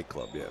 His bike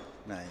club, yeah.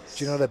 Nice.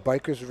 Do you know that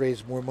bikers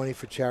raise more money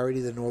for charity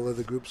than all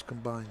other groups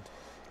combined?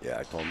 Yeah,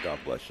 I told him, God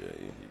bless you.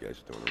 You guys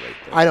are doing the right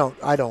thing.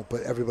 I don't,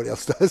 but everybody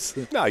else does.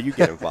 No, you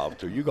get involved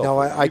too. You go. No,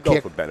 for, I you go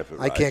can't. for benefit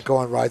I rides. can't go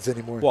on rides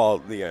anymore. Well,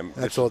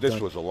 That's all this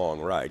done. was a long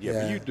ride. Yeah, but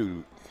Yeah. you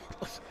do.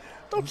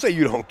 Don't say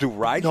you don't do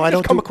rides. No, you I just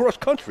don't come do- across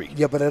country.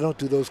 Yeah, but I don't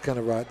do those kind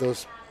of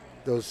rides.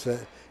 Those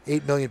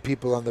 8 million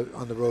people on the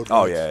road.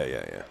 Oh rides.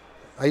 yeah.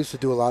 I used to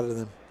do a lot of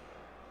them.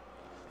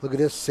 Look at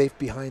this, safe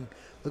behind.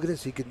 Look at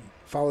this. He can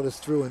follow this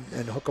through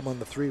and hook him on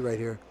the 3 right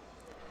here.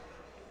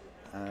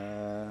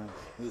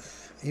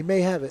 Oof. He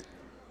may have it.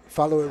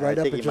 Follow it right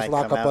I up think and he just might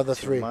lock come up out on the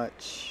too 3.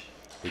 much.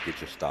 He could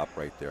just stop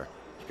right there.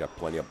 He's got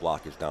plenty of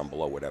blockers down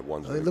below where that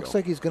one's It going to looks go.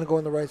 like he's going to go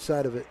on the right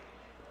side of it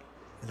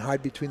and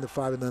hide between the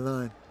 5 and the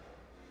 9.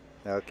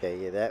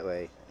 Okay, yeah, that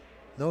way.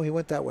 No, he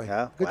went that way.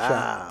 Yeah? Good Wow.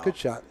 shot. Good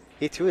shot.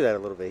 He threw that a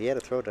little bit. He had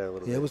to throw that a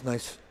little Yeah, bit. it was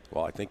nice.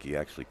 Well, I think he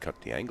actually cut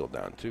the angle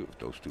down too.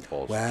 Those two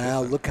balls.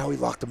 Wow, look how he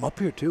locked him up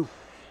here too.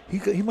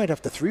 He might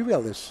have to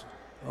 3-rail this.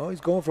 Oh,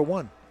 he's going for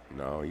 1.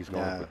 No, he's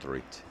going No. for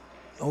 3.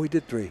 Oh, he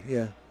did 3.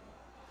 Yeah.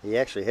 He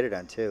actually hit it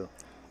on 2.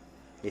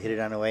 He hit it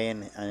on the way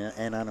in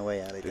and on the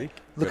way out. I Did he? think.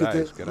 Look Good at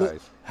eyes. this. Good Look,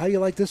 eyes. how do you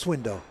like this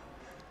window?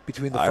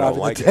 between the I 5 don't and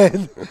like the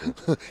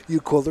 10. You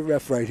call the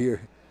ref right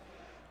here.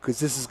 Because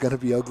this is going to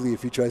be ugly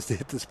if he tries to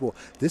hit this ball.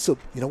 This'll,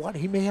 you know what?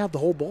 He may have the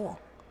whole ball.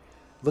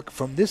 Look,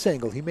 from this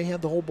angle, he may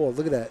have the whole ball.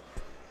 Look at that.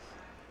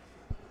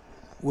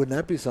 Wouldn't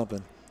that be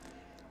something?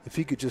 If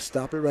he could just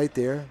stop it right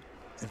there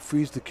and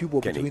freeze the cue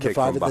ball between the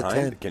 5 and the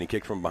 10. Can he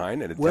kick from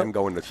behind and the 10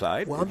 go in the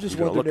side? Well, I'm just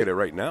You're gonna wondering. Look at it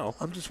right now.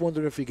 I'm just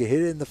wondering if he could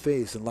hit it in the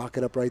face and lock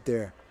it up right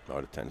there.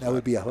 Oh, the 10's That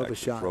would be a hell of a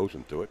actually shot.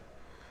 Frozen to it.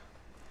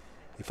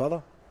 You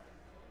follow?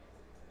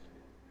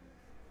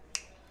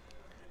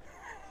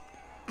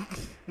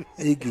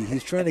 Iggy,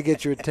 he's trying to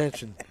get your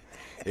attention.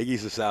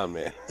 Iggy's the sound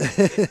man.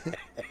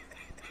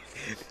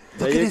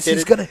 Look at this.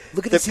 He's gonna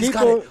look at this. He's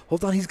got it.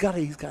 Hold on. He's got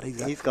it. He's got it.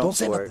 He's Don't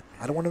say for nothing. it.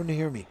 I don't want him to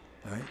hear me.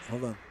 All right.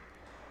 Hold on.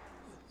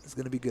 It's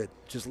gonna be good.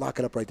 Just lock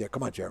it up right there.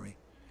 Come on, Jeremy.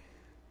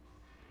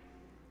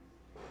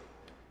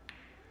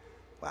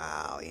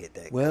 Wow, he hit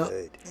that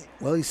good.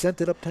 Well, he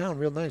sent it uptown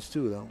real nice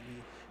too, though.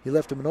 He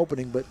left him an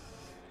opening, but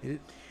he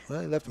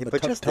left him a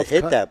but tough, just tough to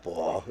hit cut. that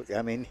ball,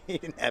 I mean, he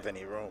didn't have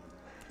any room.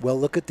 Well,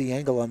 look at the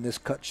angle on this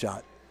cut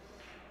shot.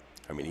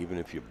 I mean, even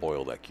if you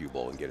boil that cue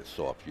ball and get it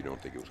soft, you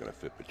don't think it was going to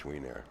fit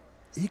between there.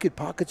 He could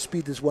pocket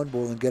speed this one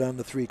ball and get on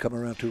the 3 coming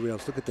around 2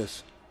 rails. Look at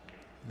this.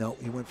 No,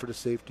 he went for the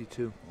safety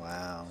too.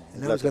 Wow.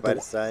 And now he's got by the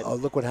side. Oh,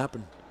 look what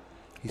happened.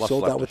 He Plus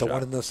sold left out with the the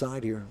one shot. on the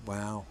side here.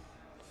 Wow.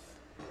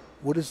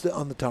 What is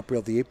on the top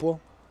rail? The 8 ball?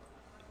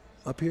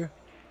 Up here?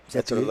 Is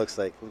That's that what the it 8? looks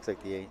like. Looks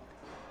like the 8.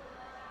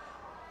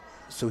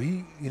 So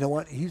you know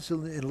what? He's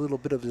in a little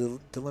bit of a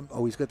dilemma.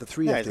 Oh, he's got the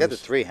 3 Yeah, up he's there. got the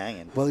 3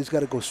 hanging. Well, he's got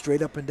to go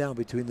straight up and down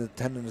between the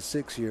 10 and the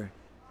 6 here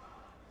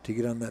to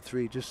get on that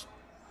 3.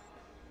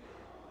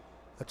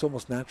 That's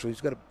almost natural.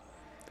 He's got to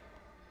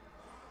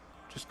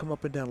just come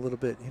up and down a little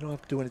bit. You don't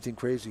have to do anything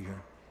crazy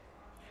here,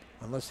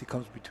 unless he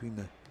comes between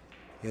the.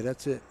 Yeah,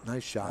 that's it.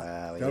 Nice shot.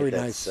 Wow, he Very hit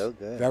that nice. so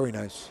good. Very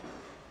nice.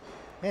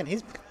 Man,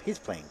 he's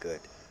playing good.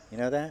 You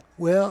know that?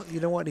 Well,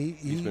 you know what?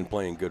 He's been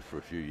playing good for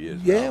a few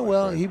years. Yeah, now,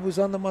 well, my he friend. was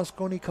on the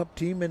Moscone Cup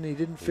team, and he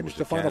didn't finish was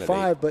the a final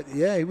candidate. 5. But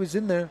yeah, he was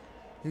in there.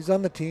 He's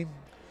on the team.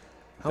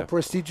 How Definitely.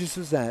 prestigious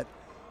is that?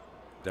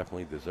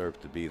 Definitely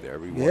deserved to be there.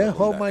 Every Yeah, one of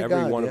them oh my every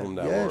God, one yeah. of them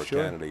that Yeah, were sure.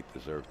 a candidate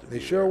deserved to be They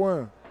there. sure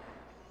were.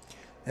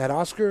 Had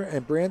Oscar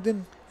and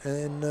Brandon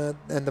and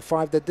the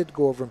 5 that did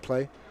go over and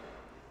play.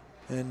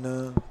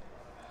 And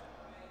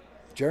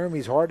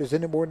Jeremy's heart is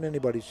in it more than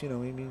anybody's. You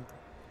know, I mean,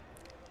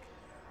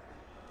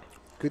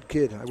 good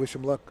kid. I wish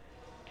him luck.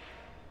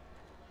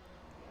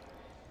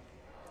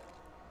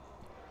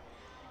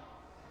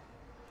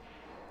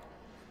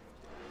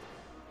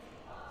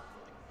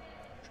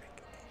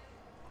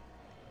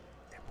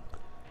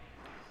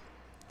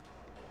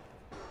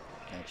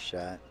 Nice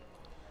shot.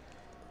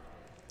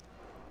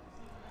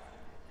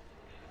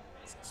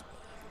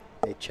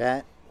 Hey,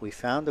 chat. We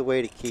found a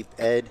way to keep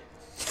Ed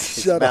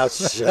his Shut up.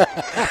 mouth shut.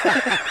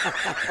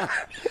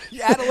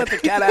 You had to let the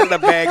cat out of the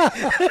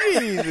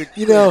bag.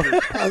 You know,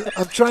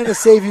 I'm trying to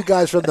save you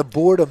guys from the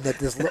boredom that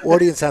this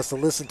audience has to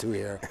listen to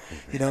here.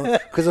 You know,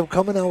 because I'm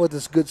coming out with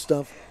this good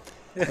stuff,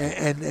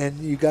 and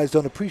you guys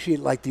don't appreciate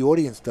it like the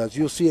audience does.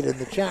 You'll see it in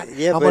the chat.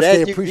 Yeah, how but much Ed,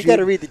 they you appreciate. got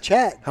to read the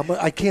chat. How much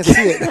I can't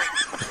see it.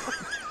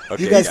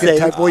 Okay, You guys can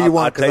type all you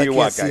want, I'll 'cause I tell you can't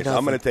what, see guys. I'm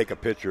nothing. going to take a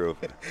picture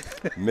of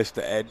Mr.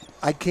 Ed,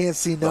 I can't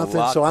see nothing,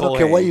 lot so I don't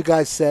care what you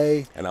guys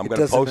say. and I'm It going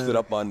to doesn't post it matter.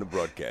 up on the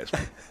broadcast.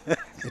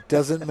 It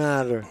doesn't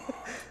matter.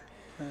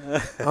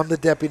 I'm the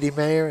deputy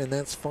mayor, and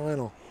that's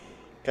final.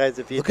 Guys,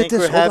 if you Look at think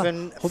this. we're Hold on.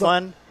 having Hold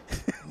on. fun,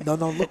 No,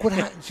 look what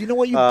happens. You know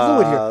what? You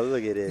blew it here.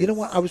 look at it. You know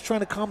what? I was trying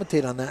to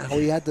commentate on that, how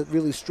he had to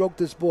really stroke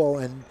this ball,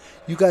 and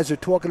you guys are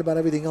talking about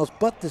everything else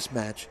but this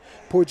match.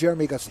 Poor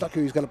Jeremy got stuck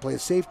here. He's got to play a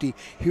safety.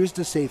 Here's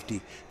the safety.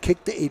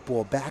 Kick the 8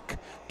 ball back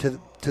to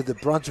the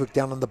Brunswick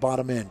down on the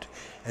bottom end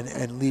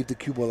and leave the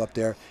cue ball up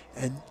there.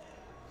 And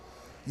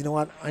you know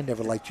what? I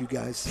never liked you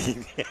guys.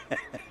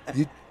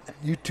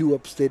 you two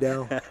upstate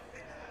down.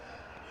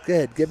 Go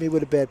ahead. Get me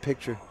with a bad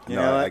picture. You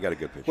No, know I what? got a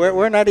good picture.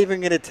 We're not even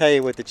going to tell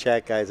you what the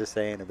chat guys are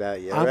saying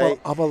about you, all right?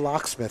 I'm a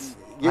locksmith.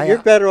 You're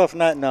better off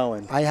not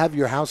knowing. I have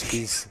your house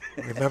keys.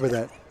 Remember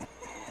that.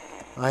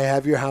 I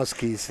have your house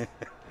keys.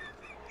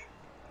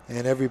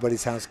 And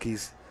everybody's house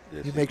keys.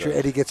 Yes, You he make sure does.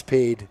 Eddie gets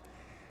paid.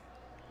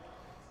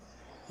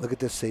 Look at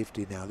this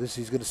safety now.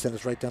 He's going to send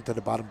us right down to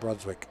the bottom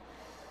Brunswick.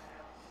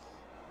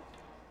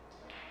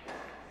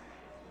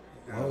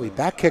 Oh, he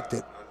back kicked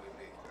it.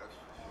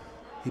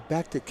 He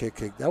backed it kick.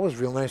 That was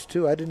real nice,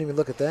 too. I didn't even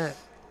look at that.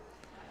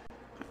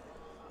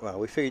 Well,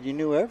 we figured you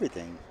knew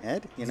everything,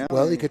 Ed. You know.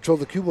 Well, he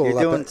controlled the cue ball a You're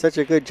lot doing better. such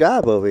a good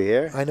job over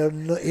here. I know.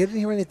 No, he didn't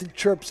hear anything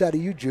chirps out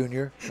of you,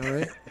 Junior. All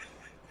right.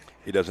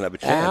 He doesn't have a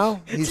chance.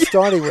 Al, he's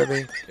starting with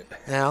me.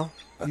 Al,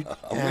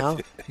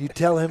 you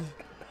tell him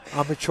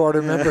I'm a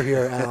charter member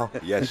here, Al.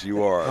 Yes,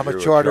 you are. I'm You're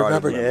a charter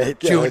member, Yeah,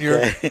 Junior.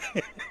 okay.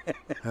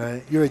 All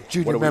right, you're a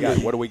junior What do we member.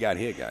 got? What do we got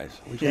here, guys?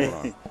 What's going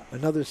on?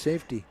 Another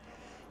safety.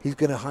 He's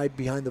going to hide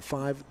behind the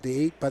 5,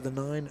 the 8 by the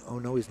 9. Oh,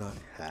 no, he's not.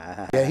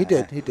 Yeah, he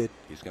did. He did.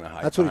 He's going to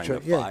hide That's what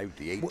behind he the tried. 5,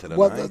 the 8 to the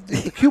Well, 9.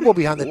 the cue ball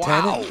behind the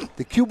Wow. 10.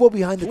 The cue ball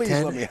behind the Please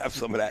 10. let me have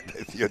some of that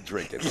you're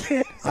drinking.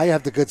 I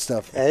have the good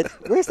stuff. Ed,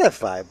 where's that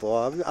 5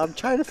 ball? I'm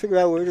trying to figure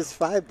out where this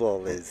 5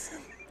 ball is.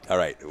 All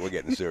right, we're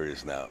getting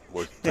serious now.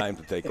 It's time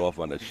to take off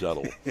on the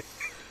shuttle.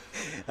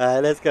 All right,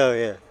 let's go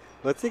here.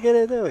 What's he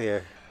going to do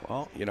here?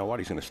 Well, you know what?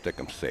 He's going to stick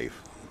him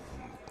safe.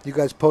 You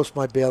guys post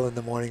my bail in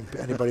the morning.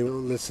 Anybody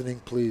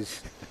listening,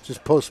 please.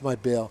 Just post my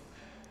bail.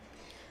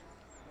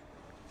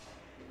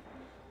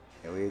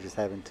 Yeah, we were just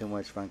having too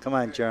much fun. Come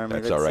on, Jeremy.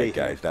 That's let's all right, see.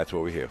 guys. That's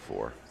what we're here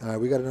for. All right,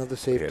 we got another We're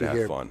safety here to have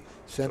here. fun.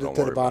 Send So it don't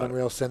to the worry bottom about it.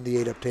 rail. Send the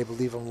 8 up table.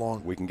 Leave them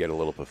long. We can get a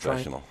little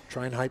professional.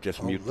 Try and hype.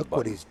 Just oh, mute the look what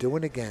button. he's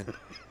doing again.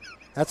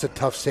 That's a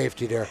tough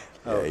safety there.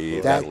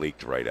 Yeah, that- that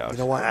leaked right out. You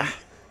know what?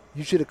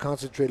 You should have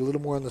concentrated a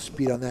little more on the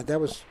speed on that. That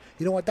was,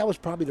 you know what? That was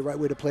probably the right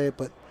way to play it,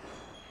 but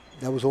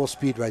that was all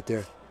speed right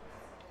there.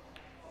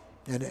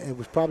 And it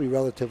was probably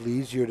relatively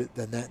easier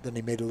than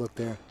they made it look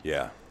there.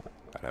 Yeah,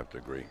 I'd have to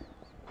agree.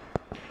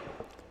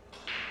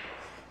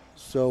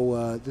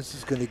 So this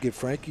is going to give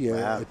Frankie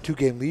Wow. a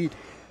 2-game lead.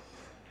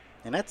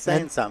 And that's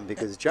saying something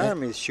because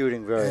Jeremy's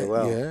shooting very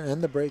well. Yeah,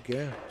 and the break,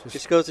 yeah.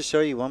 Just goes to show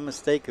you one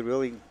mistake could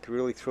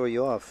really throw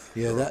you off.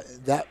 Yeah,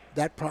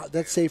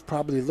 that save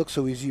probably looked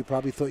so easy. You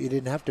probably thought you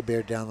didn't have to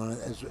bear down on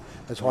it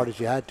as hard as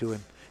you had to,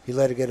 and he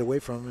let it get away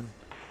from him. And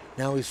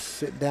now he's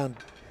sitting down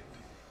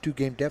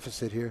 2-game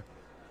deficit here.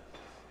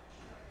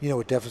 You know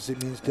what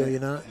deficit means, do you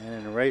not? And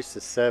in a race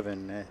to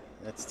 7,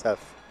 that's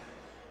tough.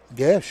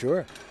 Yeah,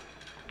 sure.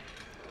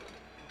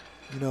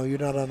 You know, you're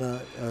not on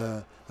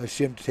a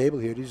shimmed table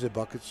here. These are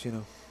buckets, you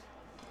know.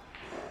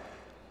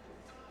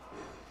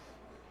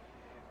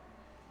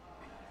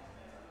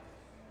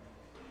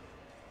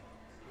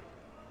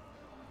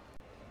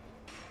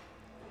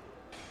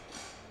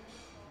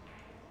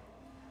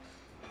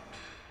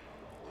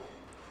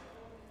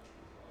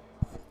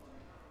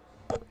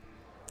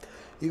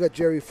 You got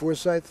Jerry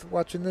Forsyth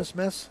watching this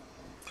mess?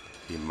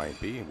 He might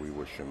be. We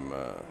wish him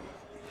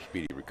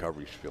speedy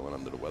recovery. He's feeling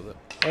under the weather.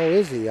 Oh,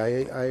 is he?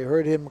 I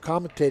heard him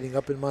commentating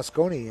up in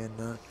Moscone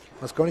and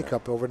Moscone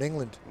Cup over in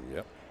England.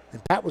 Yep.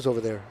 And Pat was over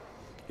there.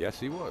 Yes,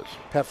 he was.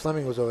 Pat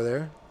Fleming was over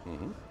there.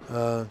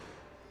 Mm-hmm.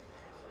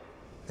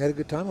 They had a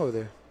good time over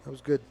there. That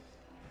was good.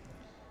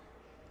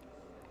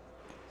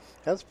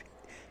 How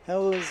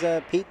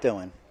was Pete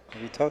doing?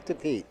 Have you talked to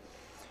Pete?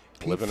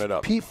 Living it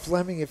up. Pete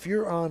Fleming, if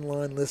you're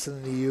online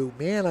listening to you,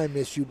 man, I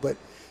miss you, but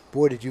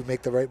boy, did you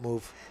make the right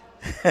move.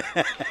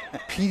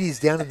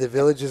 Petey's down in the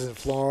villages in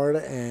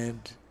Florida, and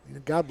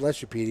God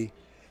bless you, Petey.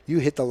 You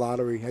hit the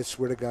lottery, I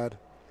swear to God.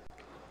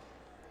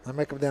 I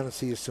might come down and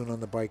see you soon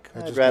on the bike.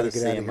 I'd just rather gotta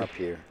see get out him of up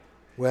here.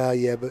 Well,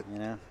 yeah, but You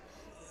know,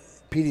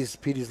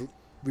 Petey's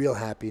real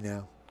happy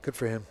now. Good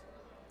for him.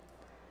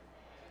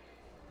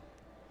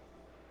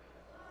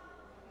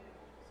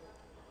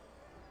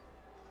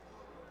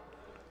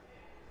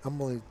 I'm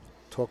only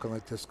talking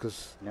like this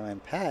because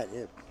and Pat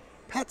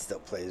still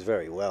plays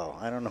very well.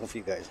 I don't know if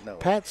you guys know.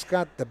 Pat's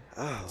got the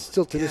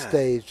still to this God.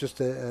 day it's just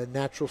a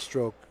natural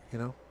stroke, you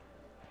know.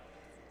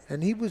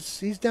 And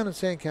he's down in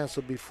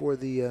Sandcastle before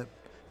the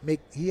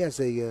he has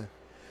the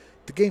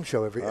game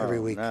show every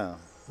week. No.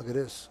 Look at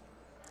this.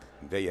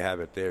 There you have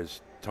it. There's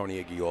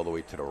Tony Iggy all the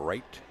way to the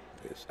right.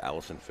 There's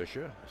Allison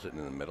Fisher sitting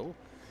in the middle.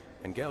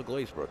 And Gail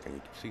Glazebrook. And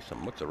you can see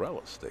some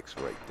mozzarella sticks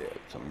right there.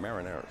 Some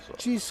marinara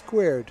sauce. G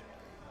squared.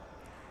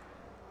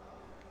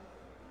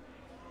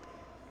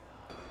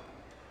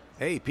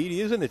 Hey,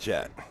 Petey is in the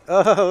chat. Oh,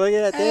 look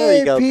at that. There Hey,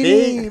 you go,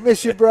 Petey. Pete.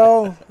 Miss you,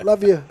 bro.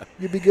 Love you.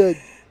 You be good.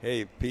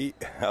 Hey, Pete.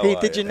 How Pete,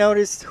 are did you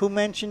notice who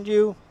mentioned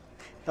you?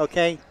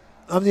 Okay.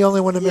 I'm the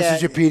only one that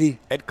misses Yeah. you, Petey.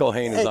 Ed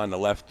Culhane is on the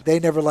left. They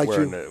never liked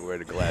wearing you. where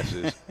the glass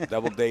is.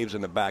 Double Dave's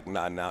in the back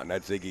nodding out, and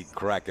that's Iggy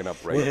cracking up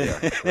right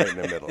there, right in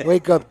the middle.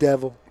 Wake up,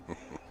 devil.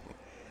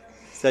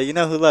 So you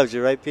know who loves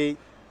you, right, Pete?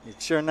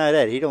 It's sure not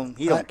Ed. He don't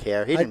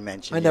care. He didn't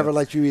mention I you. never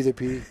liked you either,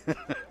 Petey.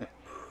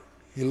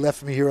 You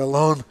left me here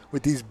alone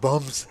with these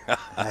bums.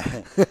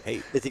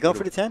 Hey, Is he going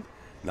for the 10?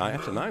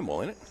 that's a 9 ball,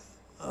 isn't it?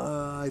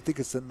 I think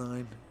it's a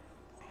 9.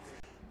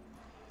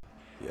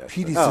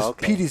 Yes.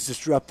 Petey's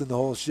disrupting the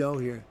whole show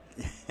here.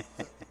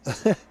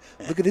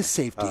 Look at his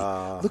safety.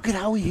 Look at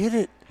how he hit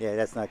it. Yeah,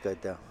 that's not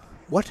good, though.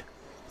 What?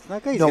 It's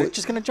not good. He's No,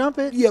 just going to jump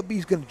it? Yeah, but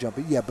he's going to jump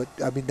it. Yeah, but,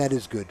 I mean, that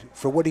is good.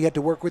 For what he had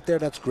to work with there,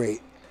 that's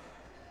great.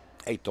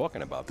 Hey,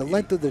 talking about The Petey,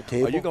 length of the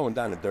table. Are you going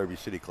down to Derby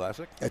City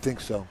Classic? I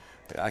think so.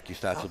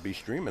 AccuStats will be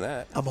streaming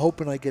that. I'm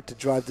hoping I get to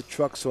drive the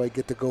truck so I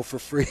get to go for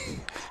free.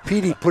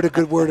 Petey, put a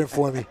good word in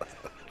for me.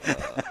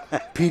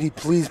 Petey,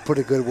 please put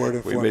a good word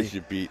in We for me. miss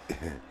you, Pete.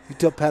 You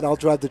tell Pat I'll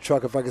drive the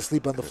truck if I can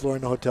sleep on the floor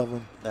in the hotel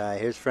room.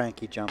 Here's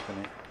Frankie jumping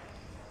it.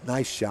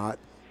 Nice shot.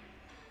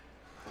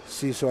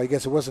 See, so I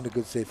guess it wasn't a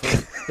good save.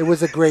 It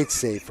was a great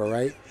save, all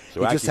right?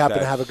 So he just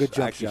happened to have a good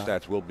jump shot.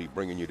 AccuStats will be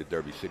bringing you the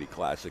Derby City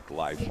Classic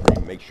live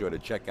stream. Make sure to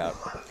check out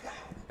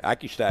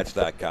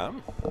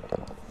AccuStats.com.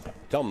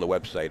 Tell them the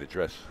website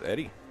address,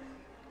 Eddie.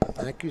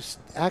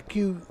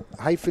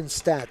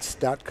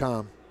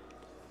 Accu-stats.com.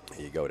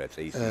 There you go. That's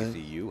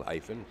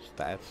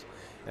ACCU-stats,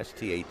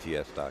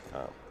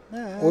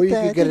 Or you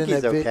could get in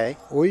he's that okay.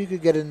 or you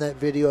could get in that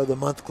video of the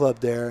month club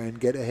there and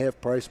get a half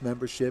price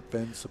membership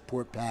and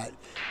support Pat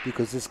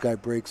because this guy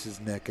breaks his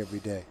neck every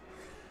day.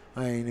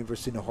 I ain't never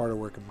seen a harder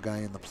working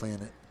guy on the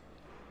planet.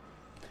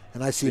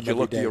 And I see Did him you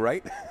every look day. to your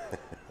right?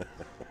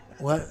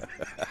 What?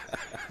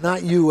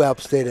 Not you,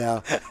 Upstate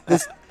Al.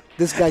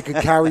 This guy could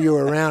carry you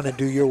around and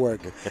do your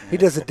work. He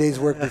does a day's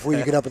work before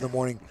you get up in the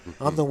morning.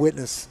 I'm the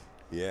witness.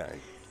 Yeah.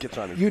 Gets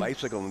on his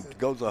bicycle and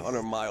goes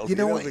 100 miles. You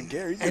know he what? doesn't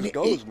care. He just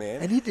goes,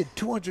 man. And he did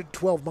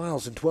 212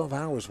 miles in 12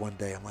 hours one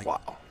day. I'm like,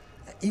 Wow.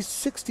 He's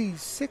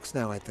 66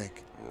 now, I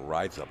think.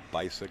 Rides a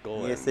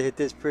bicycle. He has to hit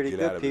this pretty get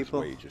out good, of his people.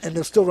 way just And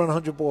they'll still run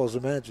 100 balls,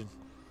 imagine.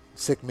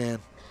 Sick man.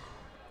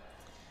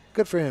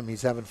 Good for him.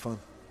 He's having fun.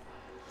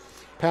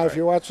 Pat, if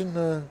you're watching,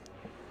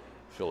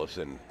 fill us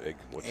in, Big.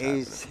 What's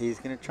He's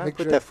going to try Make and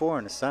put sure- that 4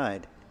 on the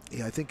side.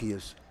 yeah, I think he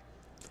is.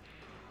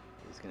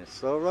 He's going to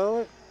slow roll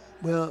it.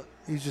 Well,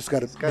 he's just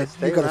got to gotta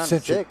stay you got to around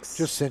cinch 6. it.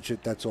 Just cinch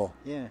it, that's all.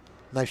 Yeah.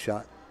 Nice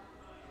shot.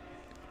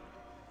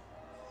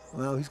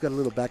 Well, he's got a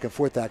little back and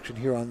forth action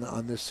here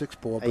on this 6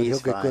 ball, but He's he'll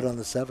get good fine. on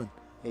the 7.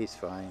 He's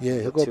fine. Yeah,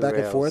 he'll With go 2 back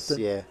and rails, forth.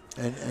 Yeah.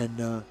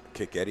 And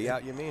Kick Eddie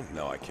out, you mean?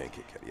 No, I can't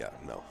kick Eddie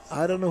out. No.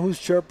 I don't know who's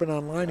chirping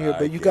online here, I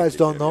but you can't guys kick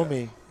don't it, know yeah.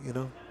 me, you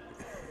know.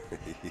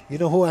 You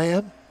know who I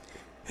am?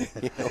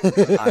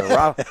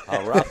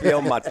 I'm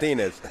Rafael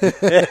Martinez.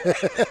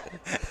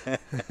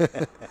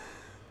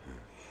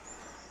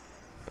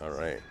 All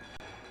right.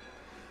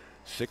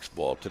 6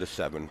 ball to the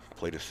 7.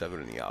 Play the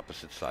 7 in the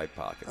opposite side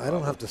pocket. I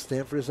don't have to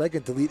stand for this. I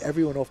can delete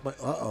everyone off my.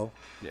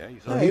 Yeah,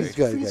 he's No, on he's base.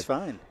 good. He's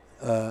fine.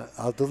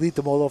 I'll delete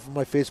them all off of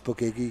my Facebook,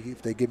 Iggy,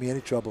 if they give me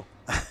any trouble.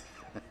 I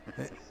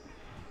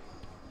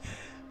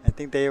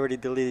think they already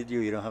deleted you.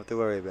 You don't have to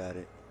worry about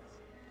it.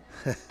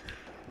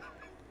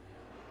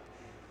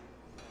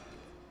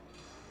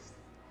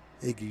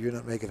 Iggy, you're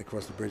not making it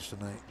across the bridge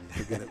tonight.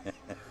 Forget it.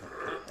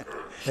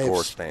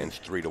 Score stands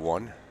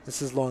 3-1.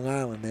 This is Long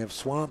Island. They have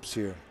swamps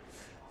here.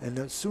 And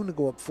they're soon to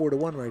go up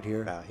 4-1 right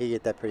here. Wow, he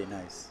hit that pretty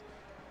nice.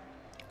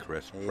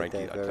 Chris, He hit Frankie,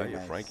 that I tell very you,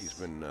 nice. Frankie's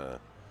been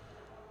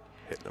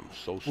hitting them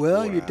so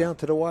Well, square. you're down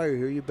to the wire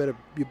here. You better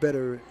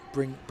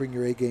bring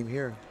your A game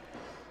here.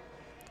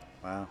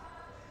 Wow.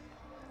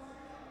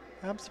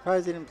 I'm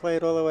surprised he didn't play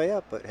it all the way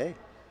up, but hey.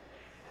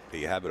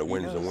 The habit of He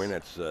wins a knows. win.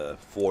 It's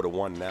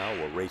 4-1 now.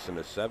 We're racing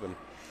to 7.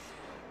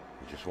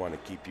 We just want to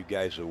keep you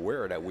guys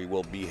aware that we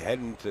will be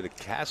heading to the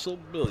Castle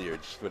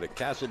Billiards for the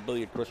Castle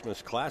Billiard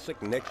Christmas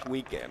Classic next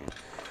weekend.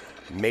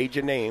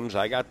 Major names.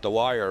 I got the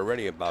wire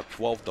already, about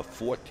 12 to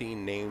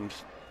 14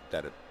 names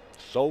that are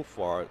so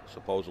far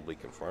supposedly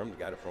confirmed.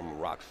 Got it from a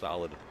rock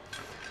solid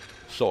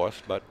source,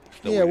 but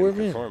still Yeah, we we're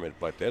didn't in. confirm it.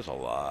 But there's a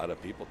lot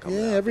of people coming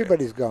out Yeah, there.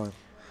 everybody's going.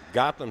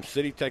 Gotham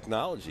City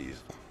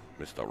Technologies,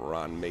 Mr.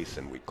 Ron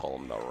Mason, we call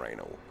him the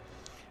Rhino.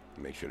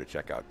 Make sure to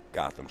check out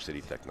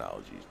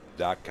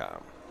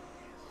GothamCityTechnologies.com.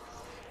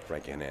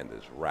 Frankie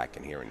Hernandez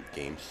racking here in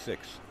Game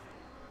 6.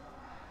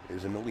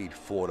 Is in the lead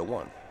 4-1.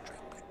 Drink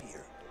my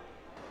beer.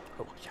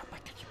 Oh, yeah, my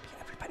beer.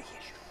 Everybody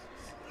hears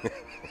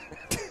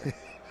you.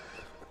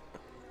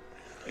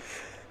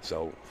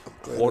 So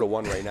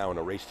 4-1 right now, and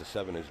the race to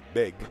 7 is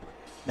big.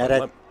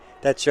 Now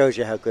that shows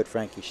you how good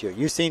Frankie shoots.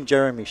 You've seen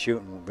Jeremy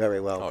shooting very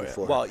well Oh, yeah.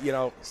 before. Well, you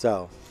know,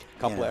 so, a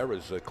couple you know,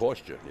 errors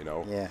cost you, you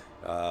know.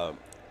 Yeah.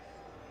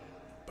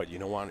 But you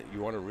want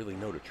to really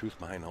know the truth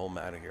behind the whole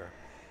matter here.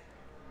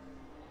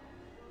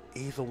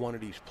 Either one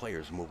of these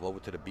players move over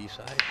to the B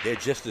side, they're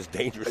just as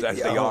dangerous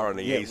as they are on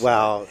the A side.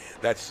 Well,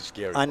 that's the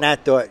scary on part.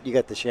 that thought, you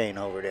got the Shane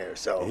over there.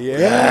 So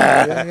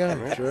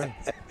Yeah, sure.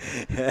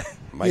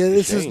 Mike Yeah,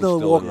 this is Deshane's no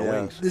still walk. in the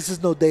wings. This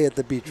is no day at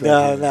the beach.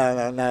 no, Right here.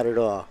 no, not at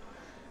all.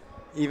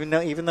 Even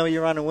though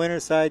you're on the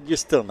winner's side, you're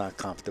still not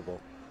comfortable.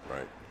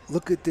 Right.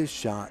 Look at this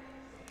shot.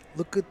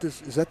 Look at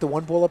this. Is that the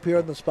 1 ball up here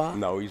on the spot?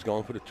 No, he's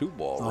going for the 2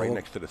 ball right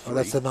next to the 3. Oh,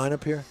 that's the 9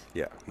 up here?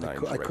 Yeah, 9's I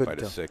right by couldn't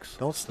the tell. 6.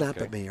 Don't snap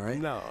Okay. at me, all right?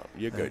 No,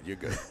 you're good. You're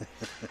good.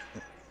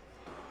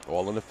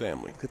 All in the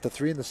family. Get the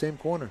 3 in the same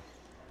corner.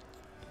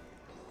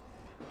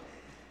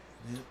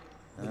 Yeah,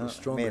 a little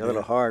stronger Made it a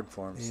little there. hard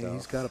for Yeah, himself.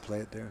 he's got to play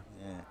it there.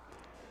 Yeah.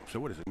 So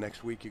what is it?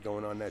 Next week you're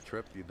going on that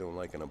trip? You're doing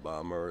like an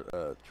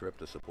Obama trip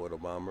to support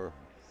Obama?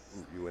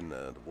 You and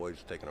the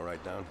boys taking a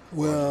ride down?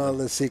 Well,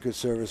 the Secret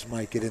Service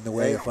might get in the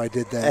way if I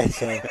did that.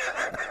 So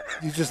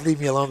you just leave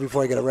me alone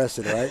before I get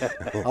arrested, all right?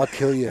 I'll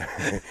kill you.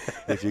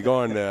 If you go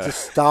on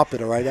Just stop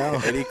it, all right, Al?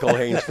 Eddie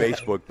Culhane's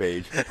Facebook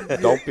page,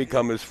 don't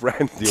become his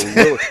friend.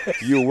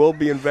 You will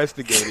be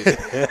investigated.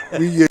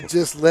 You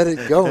just let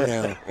it go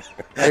now.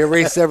 I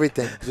erase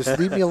everything. Just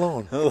leave me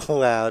alone. Oh,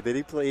 wow. Did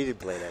he play? He didn't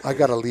play that. I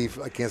got to leave.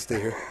 I can't stay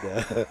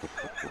here.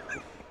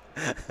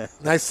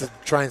 Nice to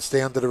try and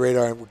stay under the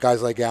radar with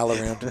guys like Al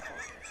around.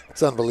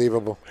 It's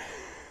unbelievable.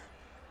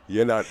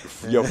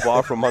 You're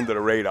far from under the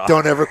radar.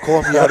 Don't ever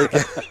call me out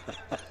again.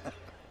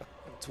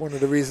 It's one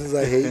of the reasons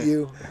I hate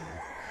you.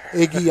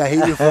 Iggy, I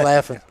hate you for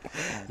laughing.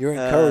 You're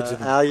encouraging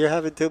him. Al, you're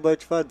having too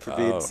much fun for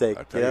being sick.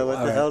 I tell You know you what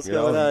what. the hell's You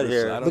know, going on this-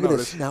 here? I don't Look at know,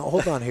 this. Now,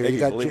 hold on here. Hey, You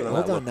got believe it or not,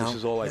 hold on look, now. This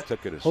is all I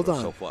took it as Hold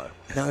on. so far.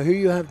 Now here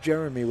you have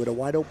Jeremy with a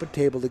wide open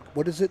table.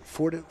 What is it?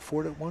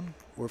 4-1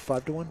 or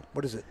 5-1?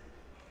 What is it?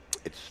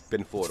 It's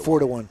been 4 to 4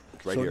 to 1.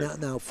 It's right so here.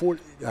 now 4.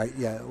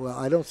 Yeah. Well,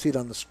 I don't see it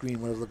on the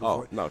screen when I was looking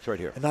for it. No, it's right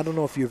here. And I don't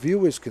know if your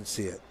viewers can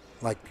see it,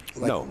 like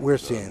No, we're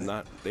seeing it.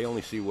 not. They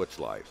only see what's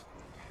live,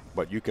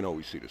 but you can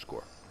always see the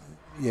score.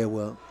 Yeah.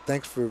 Well,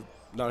 thanks for.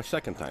 No, a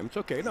second time. It's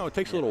okay. No, it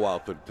takes a little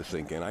while to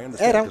sink in. I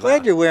understand. Ed, I'm 'cause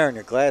glad you're wearing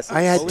your glasses.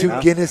 I had 2 Believe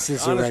it.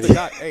 Guinnesses Honest already. to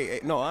God. Hey,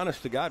 no,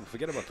 honest to God.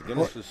 Forget about the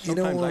Guinness. Well, you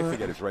know Sometimes I what?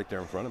 forget it's right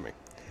there in front of me.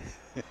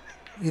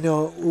 You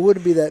know, it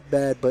wouldn't be that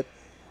bad, but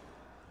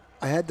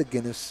I had the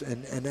Guinness,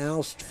 and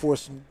Al's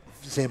forcing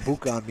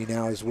Zambuca on me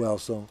now as well,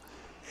 so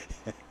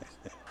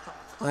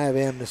I have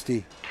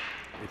amnesty.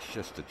 It's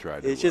just to try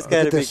to. You just Look got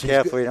at to be this. He's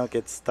careful got- you don't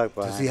get stuck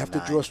behind Does he have to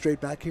the draw nine. straight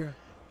back here?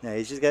 No,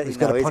 he's just got. He's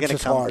no, gotta he's punch gonna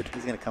this come. hard.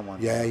 He's gonna come on.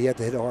 Yeah, he had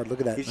to hit it hard. Look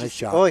at that. He's Nice just-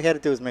 shot. All he had to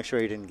do was make sure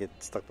he didn't get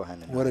stuck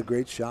behind the What a nine.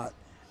 great shot.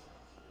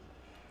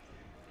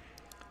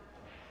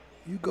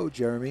 You go,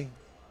 Jeremy.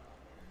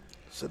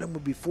 So then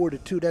would be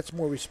 4-2. That's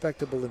more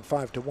respectable than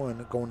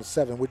 5-1 going to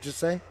 7. Would you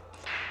say?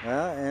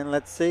 Well, and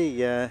let's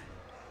see. Let's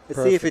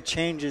see if Perfect. it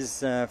changes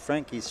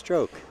Frankie's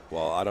stroke.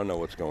 Well, I don't know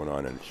what's going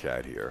on in the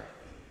chat here,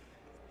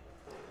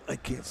 I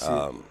can't see.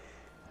 It.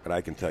 but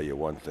I can tell you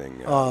one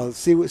thing.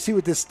 See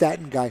what this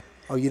Staten guy.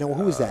 Oh, you know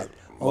who is that?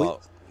 Oh,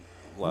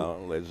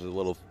 Well, there's a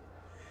little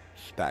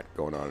spat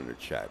going on in the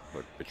chat,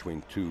 but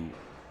between two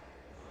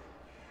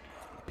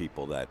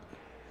people that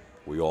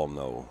we all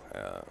know,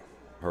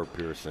 Herb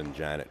Pearson,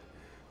 Janet,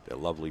 they're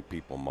lovely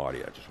people.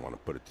 Marty, I just want to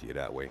put it to you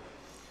that way.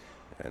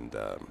 And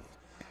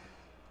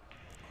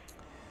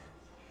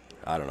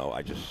I don't know.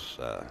 I just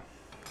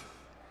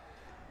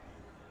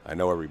I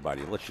know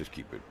everybody. Let's just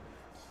keep it.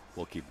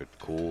 We'll keep it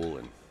cool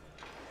and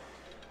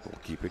we'll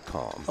keep it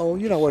calm. oh,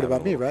 you're not Just worried having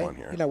about a me, little right? fun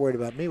here. You're not worried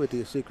about me with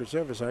the Secret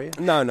Service, are you?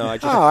 No, I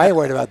just. Oh, I ain't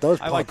worried about those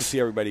I like to punks. see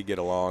everybody get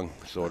along,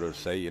 sort of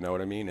say, you know what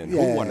I mean? And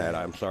Yeah. who won that?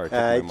 I'm sorry. it took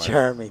me a minute.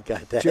 Jeremy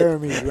got that.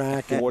 Jeremy's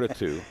racking.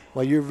 4-2.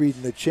 While you're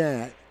reading the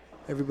chat,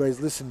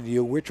 everybody's listening to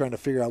you. We're trying to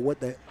figure out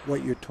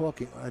what you're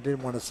talking. I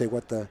didn't want to say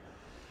what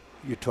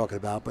you're talking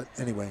about, but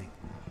anyway,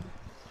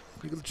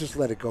 you can just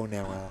let it go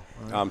now, Al. all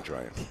right? I'm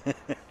trying.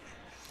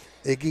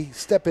 Iggy,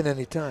 step in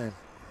any time.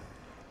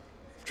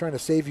 I'm trying to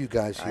save you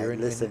guys All here. right,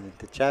 listen,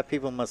 the chat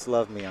people must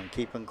love me. I'm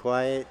keeping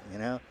quiet, you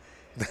know.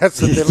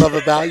 That's what they love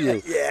about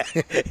you. Yeah,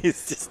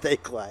 it's just stay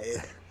quiet.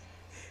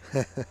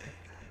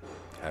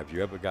 Have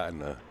you ever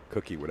gotten a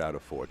cookie without a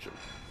fortune?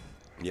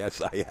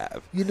 Yes, I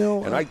have. You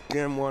know, And I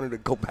damn wanted to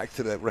go back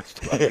to that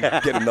restaurant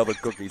and get another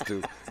cookie,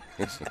 too.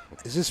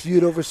 is this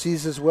viewed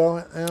overseas as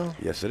well, Al?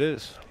 Yes, it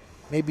is.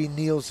 Maybe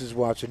Niels is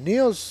watching.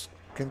 Niels,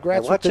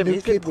 congrats Watch with him. the new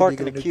He's kid. been What do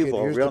parking you the get a cue new kid?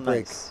 ball Here's real the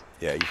break. nice.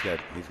 Yeah,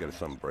 he's got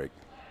some break.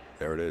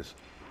 There it is.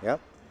 Yep.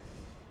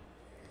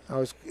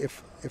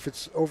 If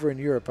it's over in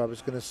Europe, I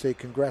was going to say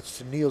congrats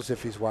to Niels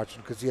if he's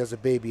watching because he has a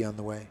baby on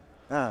the way.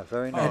 Ah,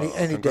 very nice.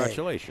 Any day.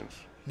 Congratulations.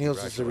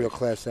 Niels is a real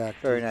class actor.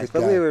 Very Good nice.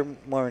 But guy. we were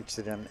more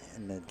interested in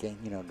the game,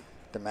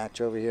 the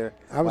match over here.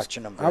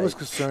 Watching them I was break.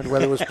 concerned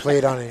whether it was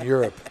played on in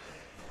Europe.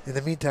 In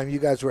the meantime, you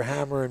guys were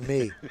hammering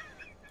me.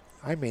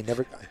 I may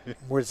never.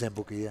 More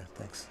Zambuca, yeah,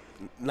 thanks.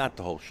 Not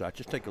the whole shot.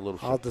 Just take a little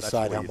I'll sip. That's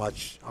decide the way how you-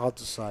 much. I'll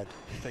decide.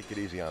 Just take it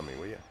easy on me,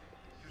 will you?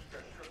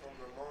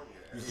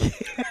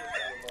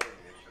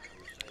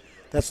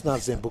 That's not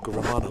Zambuca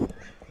Romano.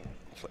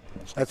 It's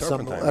like That's some.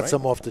 turpentine, That's right?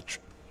 some off the.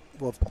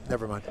 Well,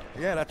 never mind.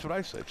 Yeah, that's what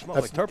I said. It smells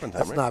That's like turpentine,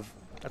 That's right? not.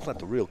 That's not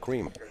the real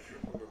cream.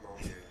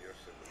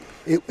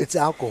 It's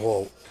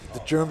alcohol.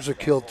 The germs are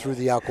killed through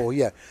the alcohol.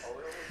 Yeah.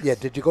 Yeah.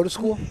 Did you go to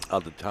school?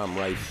 Did Tom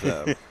Rice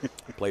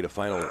play the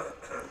final?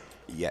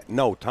 Yeah.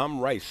 No, Tom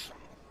Rice.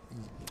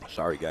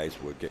 Sorry, guys.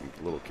 We're getting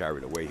a little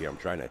carried away here. I'm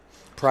trying to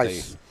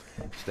Price.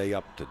 stay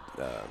up to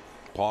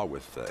par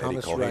with Eddie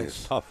Thomas Cohen. Rice.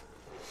 It's tough.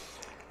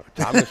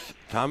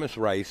 Thomas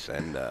Rice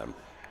and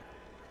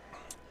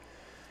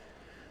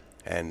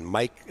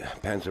Mike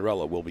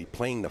Panzarella will be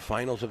playing the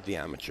finals of the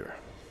amateur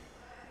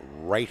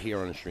right here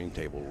on the stream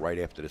table right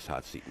after this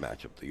hot seat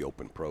match of the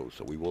Open Pros.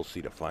 So we will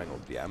see the final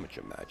of the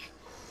amateur match.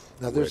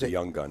 Now Where there's the a,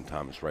 young gun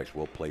Thomas Rice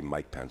will play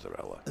Mike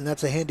Panzarella. and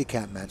that's a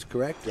handicap match,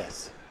 correct?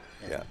 Yes.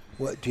 Yeah.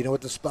 What? Do you know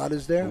what the spot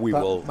is there? We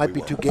will. Might we be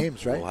will. 2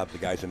 games, right? We'll have the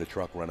guys in the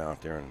truck run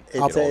out there and It's,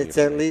 get all the it's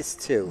at information.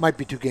 least 2. Might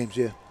be 2 games.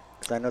 Yeah.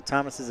 'Cause I know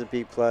Thomas is a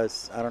B+.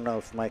 I don't know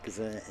if Mike is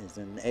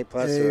an A+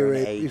 or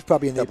Hey, an A. he's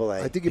probably an double A.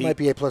 A. I think he might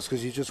be A+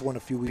 because he just won a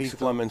few weeks Pete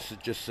ago. Flemons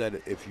just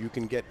said if you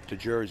can get to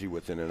Jersey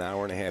within an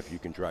hour and a half, you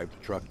can drive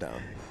the truck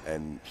down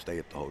and stay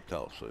at the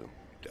hotel. So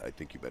I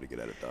think you better get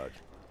out of Dodge.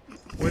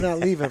 We're not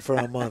leaving for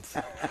a month.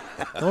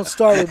 Don't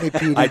start with me,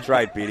 Petey. I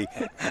tried, Petey.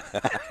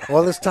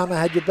 All this time I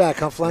had your back,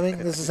 huh, Fleming?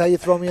 This is how you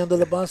throw me under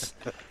the bus?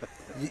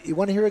 You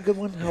want to hear a good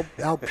one?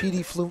 How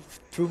Petey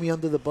threw me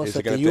under the bus Is it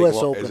at the gonna U.S.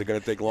 take long? Open. Is it going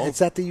to take long?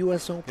 It's at the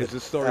U.S. Open. Is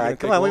this story All going right,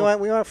 to come take on. long?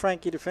 We want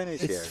Frankie to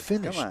finish here. It's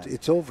finished. Come on.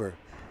 It's over.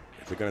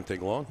 Is it going to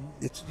take long?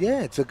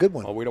 It's a good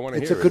one. Oh, we don't wanna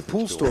It's hear a it good if it's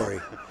pool too long.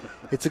 story.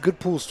 It's a good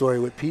pool story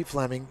with Pete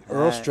Fleming,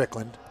 Earl Right.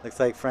 Strickland, Looks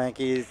like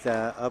Frankie's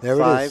up There it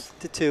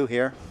 5-2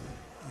 here.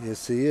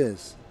 Yes, he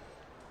is.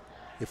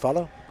 You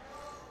follow?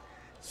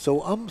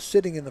 So I'm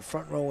sitting in the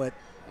front row at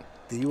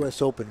the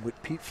U.S. Open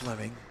with Pete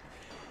Fleming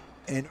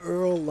and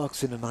Earl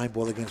Lux in a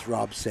 9-ball against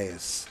Rob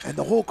Sayers. And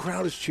the whole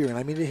crowd is cheering.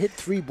 I mean, it hit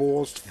 3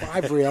 balls,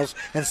 5 rails,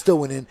 and still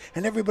went in.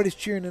 And everybody's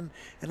cheering.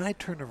 And I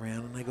turn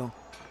around and I go,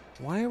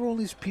 why are all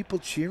these people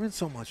cheering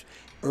so much?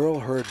 Earl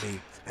heard me.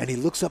 And he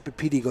looks up at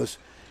Pete. He goes,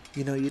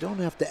 you know, you don't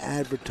have to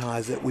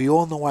advertise it. We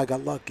all know I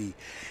got lucky.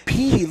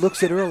 Petey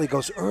looks at Earl. He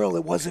goes, Earl,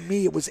 it wasn't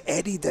me. It was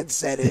Eddie that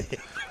said it.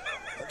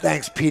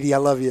 Thanks, Petey. I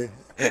love you.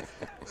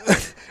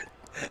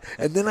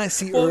 And then I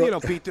see Earl. Well, you know,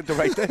 Pete did the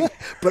right thing.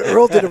 But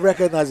Earl didn't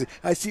recognize it.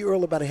 I see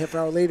Earl about a half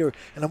hour later,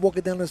 and I'm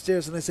walking down the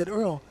stairs, and I said,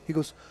 Earl. He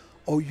goes,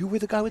 oh, you were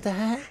the guy with the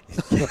hat?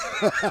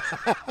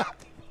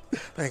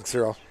 Thanks,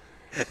 Earl.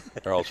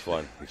 Earl's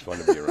fun. He's fun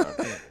to be around.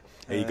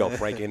 There you go,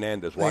 Frankie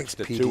Hernandez. Watch Thanks,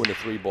 the Petey. 2 and the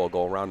 3 ball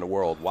go around the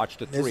world. Watch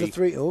the 3. There's a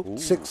 3. Oh, Ooh.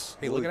 6.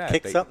 Hey, look at that.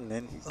 Kick They something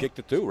in. kicked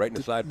the 2 right in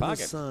the side On the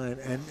pocket. side,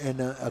 and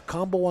a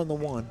combo on the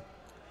 1,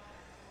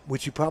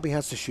 which he probably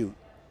has to shoot.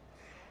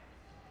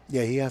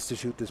 Yeah, he has to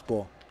shoot this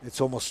ball. It's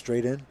almost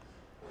straight in.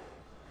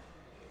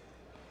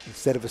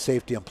 Instead of a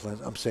safety,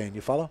 I'm saying.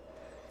 You follow?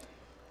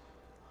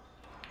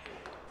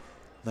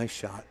 Nice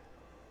shot.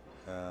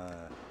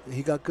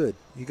 He got good.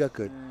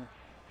 Could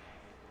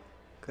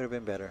have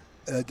been better.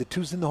 The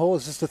 2's in the hole.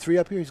 Is this the 3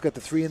 up here? He's got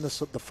the 3 in the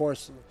far.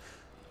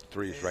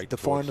 3's right. The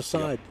 4 on the towards-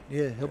 side.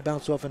 Yeah, he'll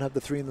bounce off and have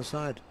the 3 in the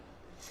side.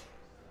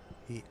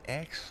 He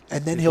asks.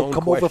 And then his he'll own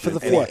come over for question,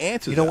 the and 4. he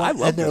answers You know it. I what?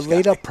 love And they're this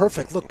laid guy. up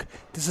perfect. Look,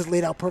 this is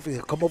laid out perfect.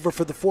 He'll come over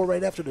for the 4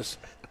 right after this.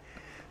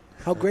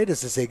 How great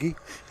is this, Iggy?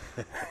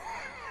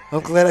 I'm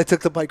glad I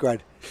took the bike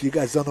ride. You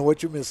guys don't know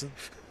what you're missing.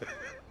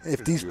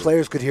 If these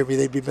players could hear me,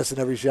 they'd be missing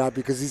every shot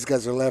because these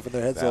guys are laughing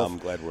their heads off. I'm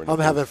glad we're in I'm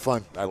the having booth.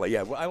 fun. I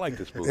like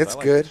this booth. It's I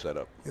like good. This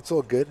setup. It's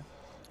all good.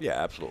 Yeah,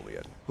 absolutely.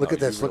 Ed. Look No, at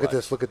this. you Look at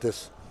relax. this. Look at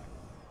this.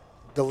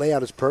 The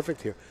layout is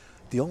perfect here.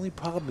 The only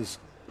problem is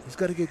he's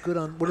got to get good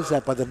on, what is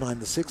that, by the 9,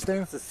 the 6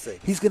 there? It's a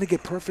 6. He's going to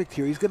get perfect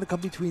here. He's going to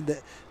come between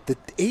the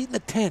 8 and the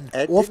 10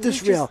 Ed, off didn't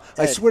this you rail. just-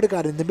 I Ed. swear to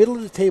God, in the middle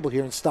of the table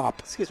here and stop.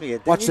 Excuse me,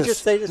 Ed, Watch didn't you this.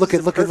 just say this Look is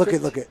at, look at, look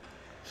at, perfect? look at.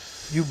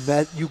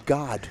 You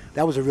God.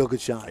 That was a real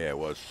good shot. Yeah, it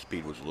was.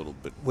 Speed was a little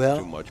bit Well-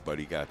 too much, but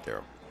he got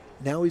there.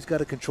 Now he's got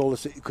to control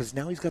this because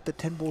now he's got the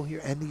 10 ball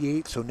here and the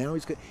 8. So now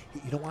he's got,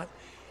 you know what?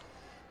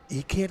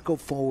 He can't go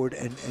forward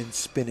and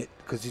spin it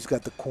because he's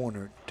got the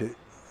corner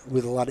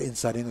with a lot of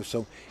inside English.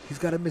 So he's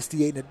got to miss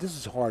the 8. And this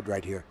is hard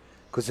right here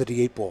because of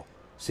the 8 ball.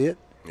 See it?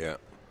 Yeah.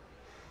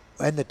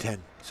 And the 10.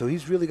 So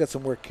he's really got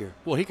some work here.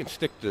 Well, he can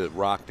stick the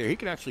rock there. He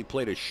can actually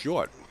play the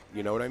short.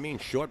 You know what I mean?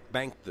 Short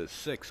bank the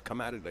 6, come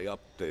out of the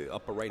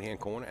upper right-hand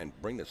corner, and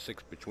bring the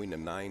 6 between the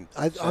 9.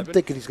 I'm 7,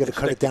 thinking he's going to and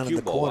cut stick it down in cue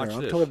the ball. corner. Watch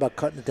I'm this. talking about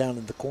cutting it down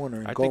in the corner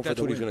and I going think that's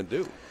for what the he's win.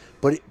 going to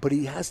do. But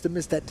he has to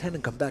miss that 10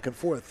 and come back and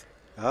forth.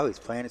 Oh, he's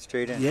playing it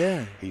straight in.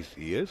 Yeah. He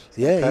is?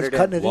 Yeah, Cut he's it in.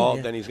 cutting it Well, in.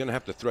 Yeah. then he's going to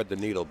have to thread the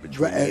needle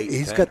between 8 and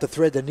He's 10. got to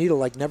thread the needle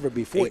like never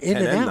before. 8, In 10,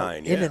 and and out.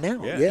 9, In yeah. and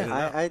out. Yeah, Yeah. in and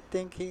out. I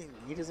think he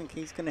doesn't.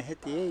 He's going to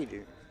hit the 8.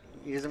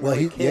 He doesn't Well,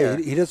 really care.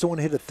 he doesn't want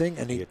to hit a thing.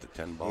 And He he hit the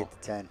 10 He ball hit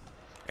the 10.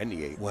 and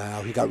the 8.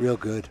 wow, he got real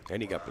good.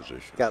 And he got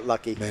position. Got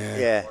lucky. Man.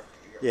 Yeah.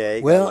 Yeah,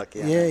 he got Well,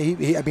 lucky on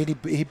yeah,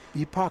 that.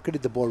 he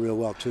pocketed the ball real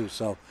well, too.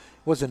 So it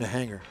wasn't a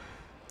hanger.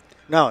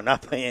 No,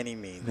 not by any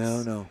means.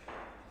 No.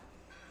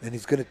 And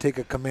he's going to take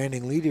a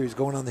commanding lead here. He's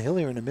going on the hill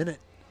here in a minute.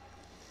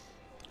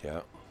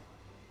 Yeah.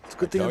 It's a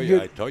good thing I I'm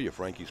here. tell you,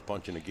 Frankie's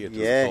punching the gear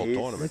through Yeah, the whole he's-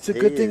 tournament. It's a he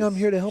good thing is I'm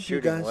here to help you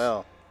shooting guys.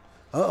 well.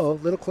 Uh-oh, a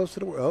little close to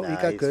the Oh, he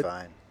Nah, got he's good.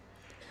 fine.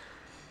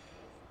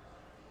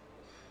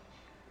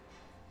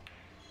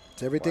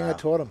 It's everything I Wow.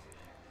 taught him.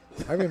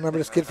 I remember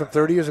this kid from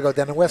 30 years ago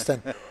down in West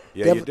End.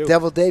 Yeah, you do.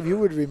 Devil Dave, you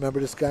would remember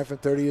this guy from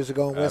 30 years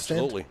ago in West End.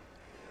 Absolutely.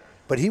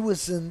 But he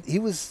wasn't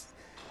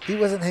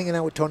hanging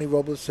out with Tony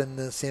Robles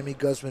and Sammy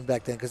Guzman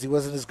back then because he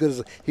wasn't as good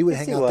as he would Yes,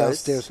 hang he out was.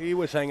 downstairs. He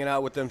was hanging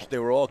out with them. They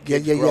were all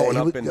kids Yeah. growing He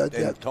up would-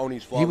 in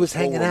Tony's father's He was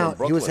hanging schoolroom in out.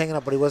 He was Brooklyn. hanging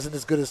out, but he wasn't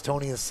as good as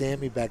Tony and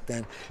Sammy back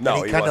then. No, and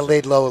he he kind of wasn't.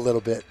 laid low a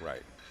little bit.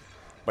 Right.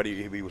 But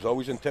he was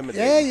always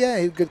intimidating. Yeah,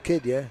 he was a good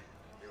kid. Yeah.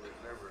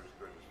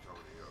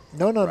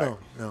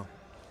 No.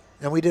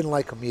 And we didn't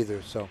like him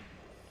either. So,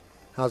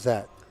 how's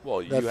that?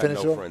 Well, you That had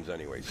finish no off? friends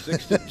anyway.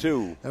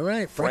 6-2. All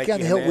right, Frankie on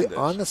the hill Hernandez.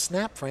 on the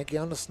snap. Frankie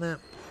on the snap.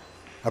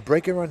 A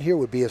break and run here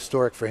would be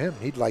historic for him.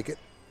 He'd like it.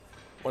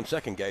 1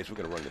 second, guys. We're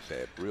going to run this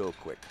ad real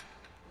quick.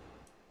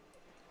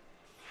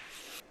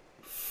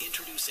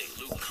 Introducing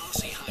Luke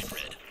Cossey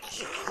Hybrid, a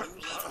whole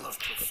new level of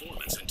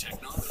performance and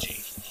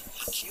technology.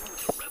 A cue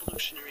with a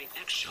revolutionary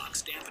X-Shock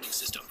dampening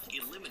system,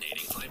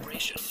 eliminating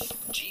vibration.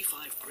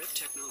 G5 grip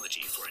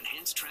technology for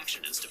enhanced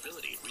traction and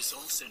stability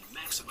results in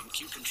maximum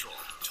cue control.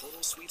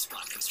 Total sweet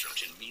spot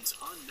construction means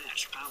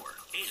unmatched power.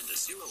 And the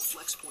Zero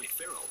Flex Point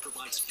ferrule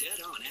provides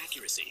dead-on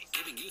accuracy,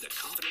 giving you the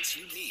confidence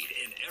you need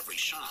in every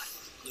shot.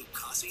 Luke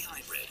Cossey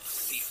Hybrid,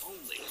 the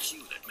only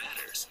cue that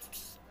matters.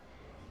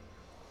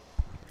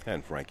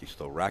 And Frankie's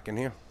still racking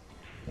here.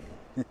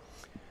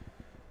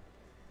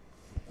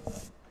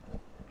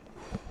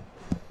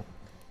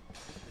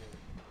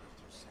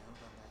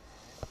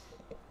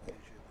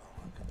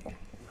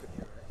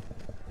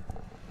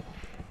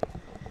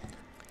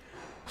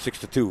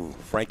 6-2.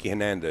 Frankie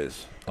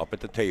Hernandez up at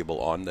the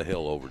table on the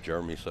hill over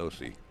Jeremy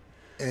Sossei.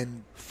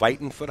 And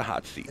fighting for the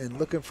hot seat. And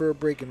looking for a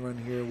break and run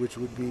here, which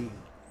would be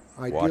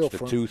ideal. Watch the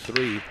for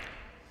 2-3.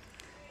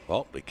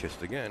 Well, they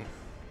kissed again.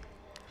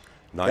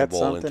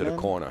 9-ball into the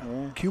corner.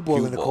 Yeah. Cue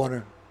ball in the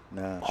corner.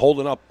 No.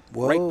 Holding up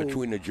Whoa. right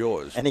between the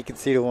jaws. And he can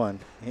see the 1.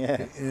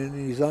 Yeah.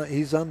 And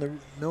he's on the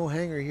no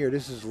hanger here.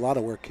 This is a lot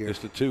of work here.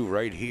 Just the 2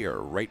 right here,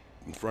 right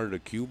in front of the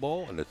cue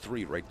ball, and the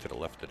 3 right to the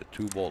left of the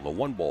 2 ball. The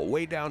 1 ball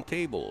way down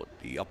table at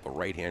the upper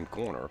right-hand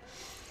corner.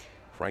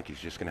 Frankie's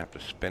just going to have to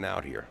spin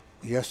out here.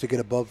 He has to get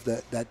above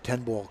that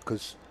 10 ball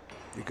because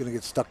you're going to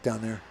get stuck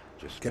down there.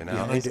 Just get spin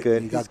out. behind it.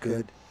 Good. He got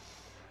good.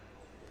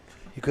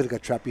 He could have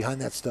got trapped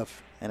behind that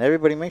stuff. And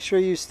everybody, make sure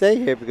you stay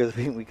here because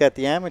we got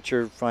the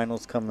amateur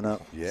finals coming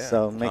up. Yeah.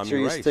 So make sure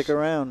you stick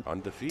around.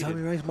 Undefeated.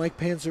 Tommy Rice, Mike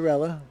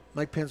Panzarella,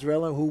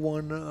 who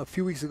won a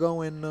few weeks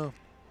ago, and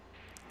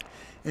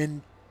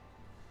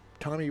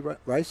Tommy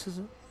Rice, is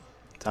it?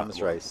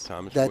 Thomas Rice.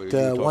 Thomas,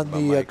 that won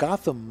the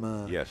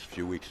Gotham. Yes, a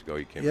few weeks ago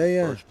he came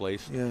in first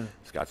place. Yeah.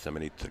 Scott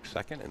Semeny took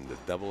second, and the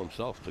Devil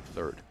himself took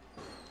third.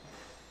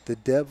 The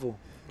Devil.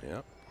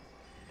 Yeah.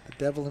 The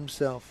Devil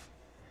himself.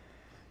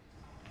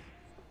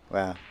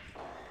 Wow.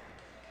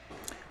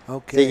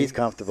 Okay. See, he's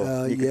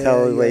comfortable. You can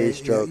tell the way he's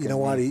stroking. You know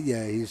what?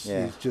 He's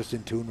just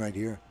in tune right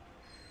here.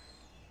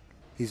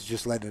 He's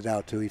just letting it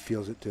out, too. He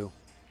feels it, too.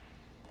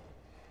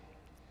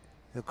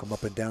 He'll come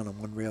up and down on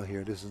one rail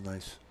here. This is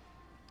nice.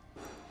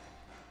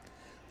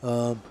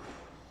 You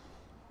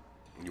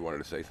wanted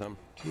to say something?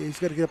 Yeah, he's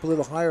got to get up a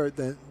little higher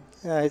than.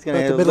 Yeah, he's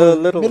going to get a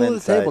little middle inside.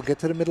 Of the table. Get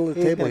to the middle of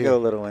the table here. Go a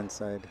little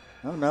inside.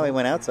 Oh, no, he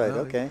went outside.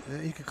 Okay.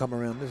 He can come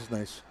around. This is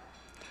nice.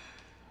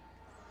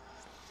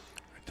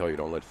 I tell you,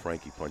 don't let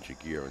Frankie punch a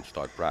gear and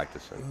start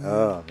practicing.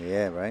 Oh,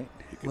 yeah, right.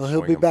 Well,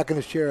 he'll be back in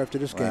his chair after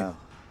this game. Wow.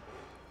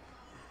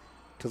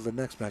 Till the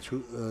next match.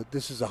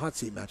 This is a hot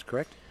seat match,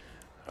 correct?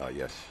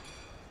 Yes.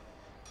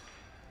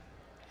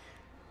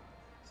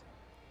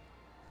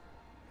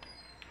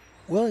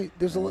 Well,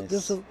 there's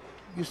a.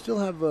 You still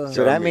have.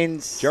 So that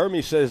means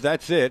Jeremy says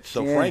that's it.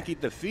 So Yeah. Frankie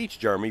defeats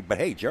Jeremy, but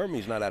hey,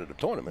 Jeremy's not out of the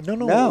tournament.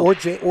 No. Or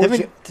Jason,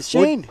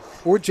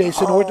 or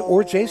Jason.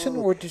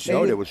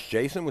 No, there was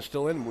Jason was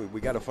still in. We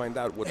got to find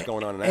out what's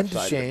going on that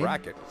side of the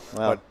bracket.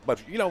 Wow. But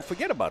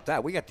forget about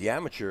that. We got the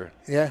amateur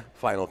Yeah.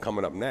 final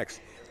coming up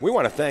next. We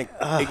want to thank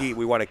Iggy.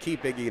 We want to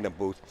keep Iggy in the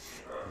booth.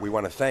 We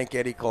want to thank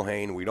Eddie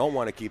Culhane. We don't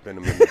want to keep him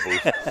in the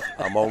booth.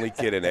 I'm only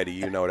kidding, Eddie.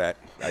 You know that.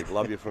 I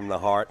love you from the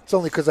heart. It's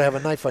only because I have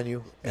a knife on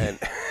you. And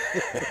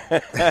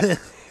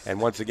and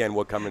once again,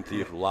 we're coming to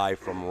you live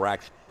from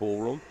Raxx Pool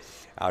Room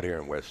out here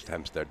in West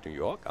Hempstead, New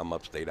York. I'm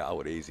upstate out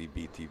with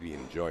AZB TV,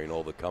 enjoying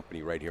all the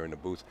company right here in the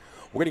booth.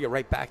 We're going to get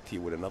right back to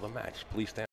you with another match. Please stand.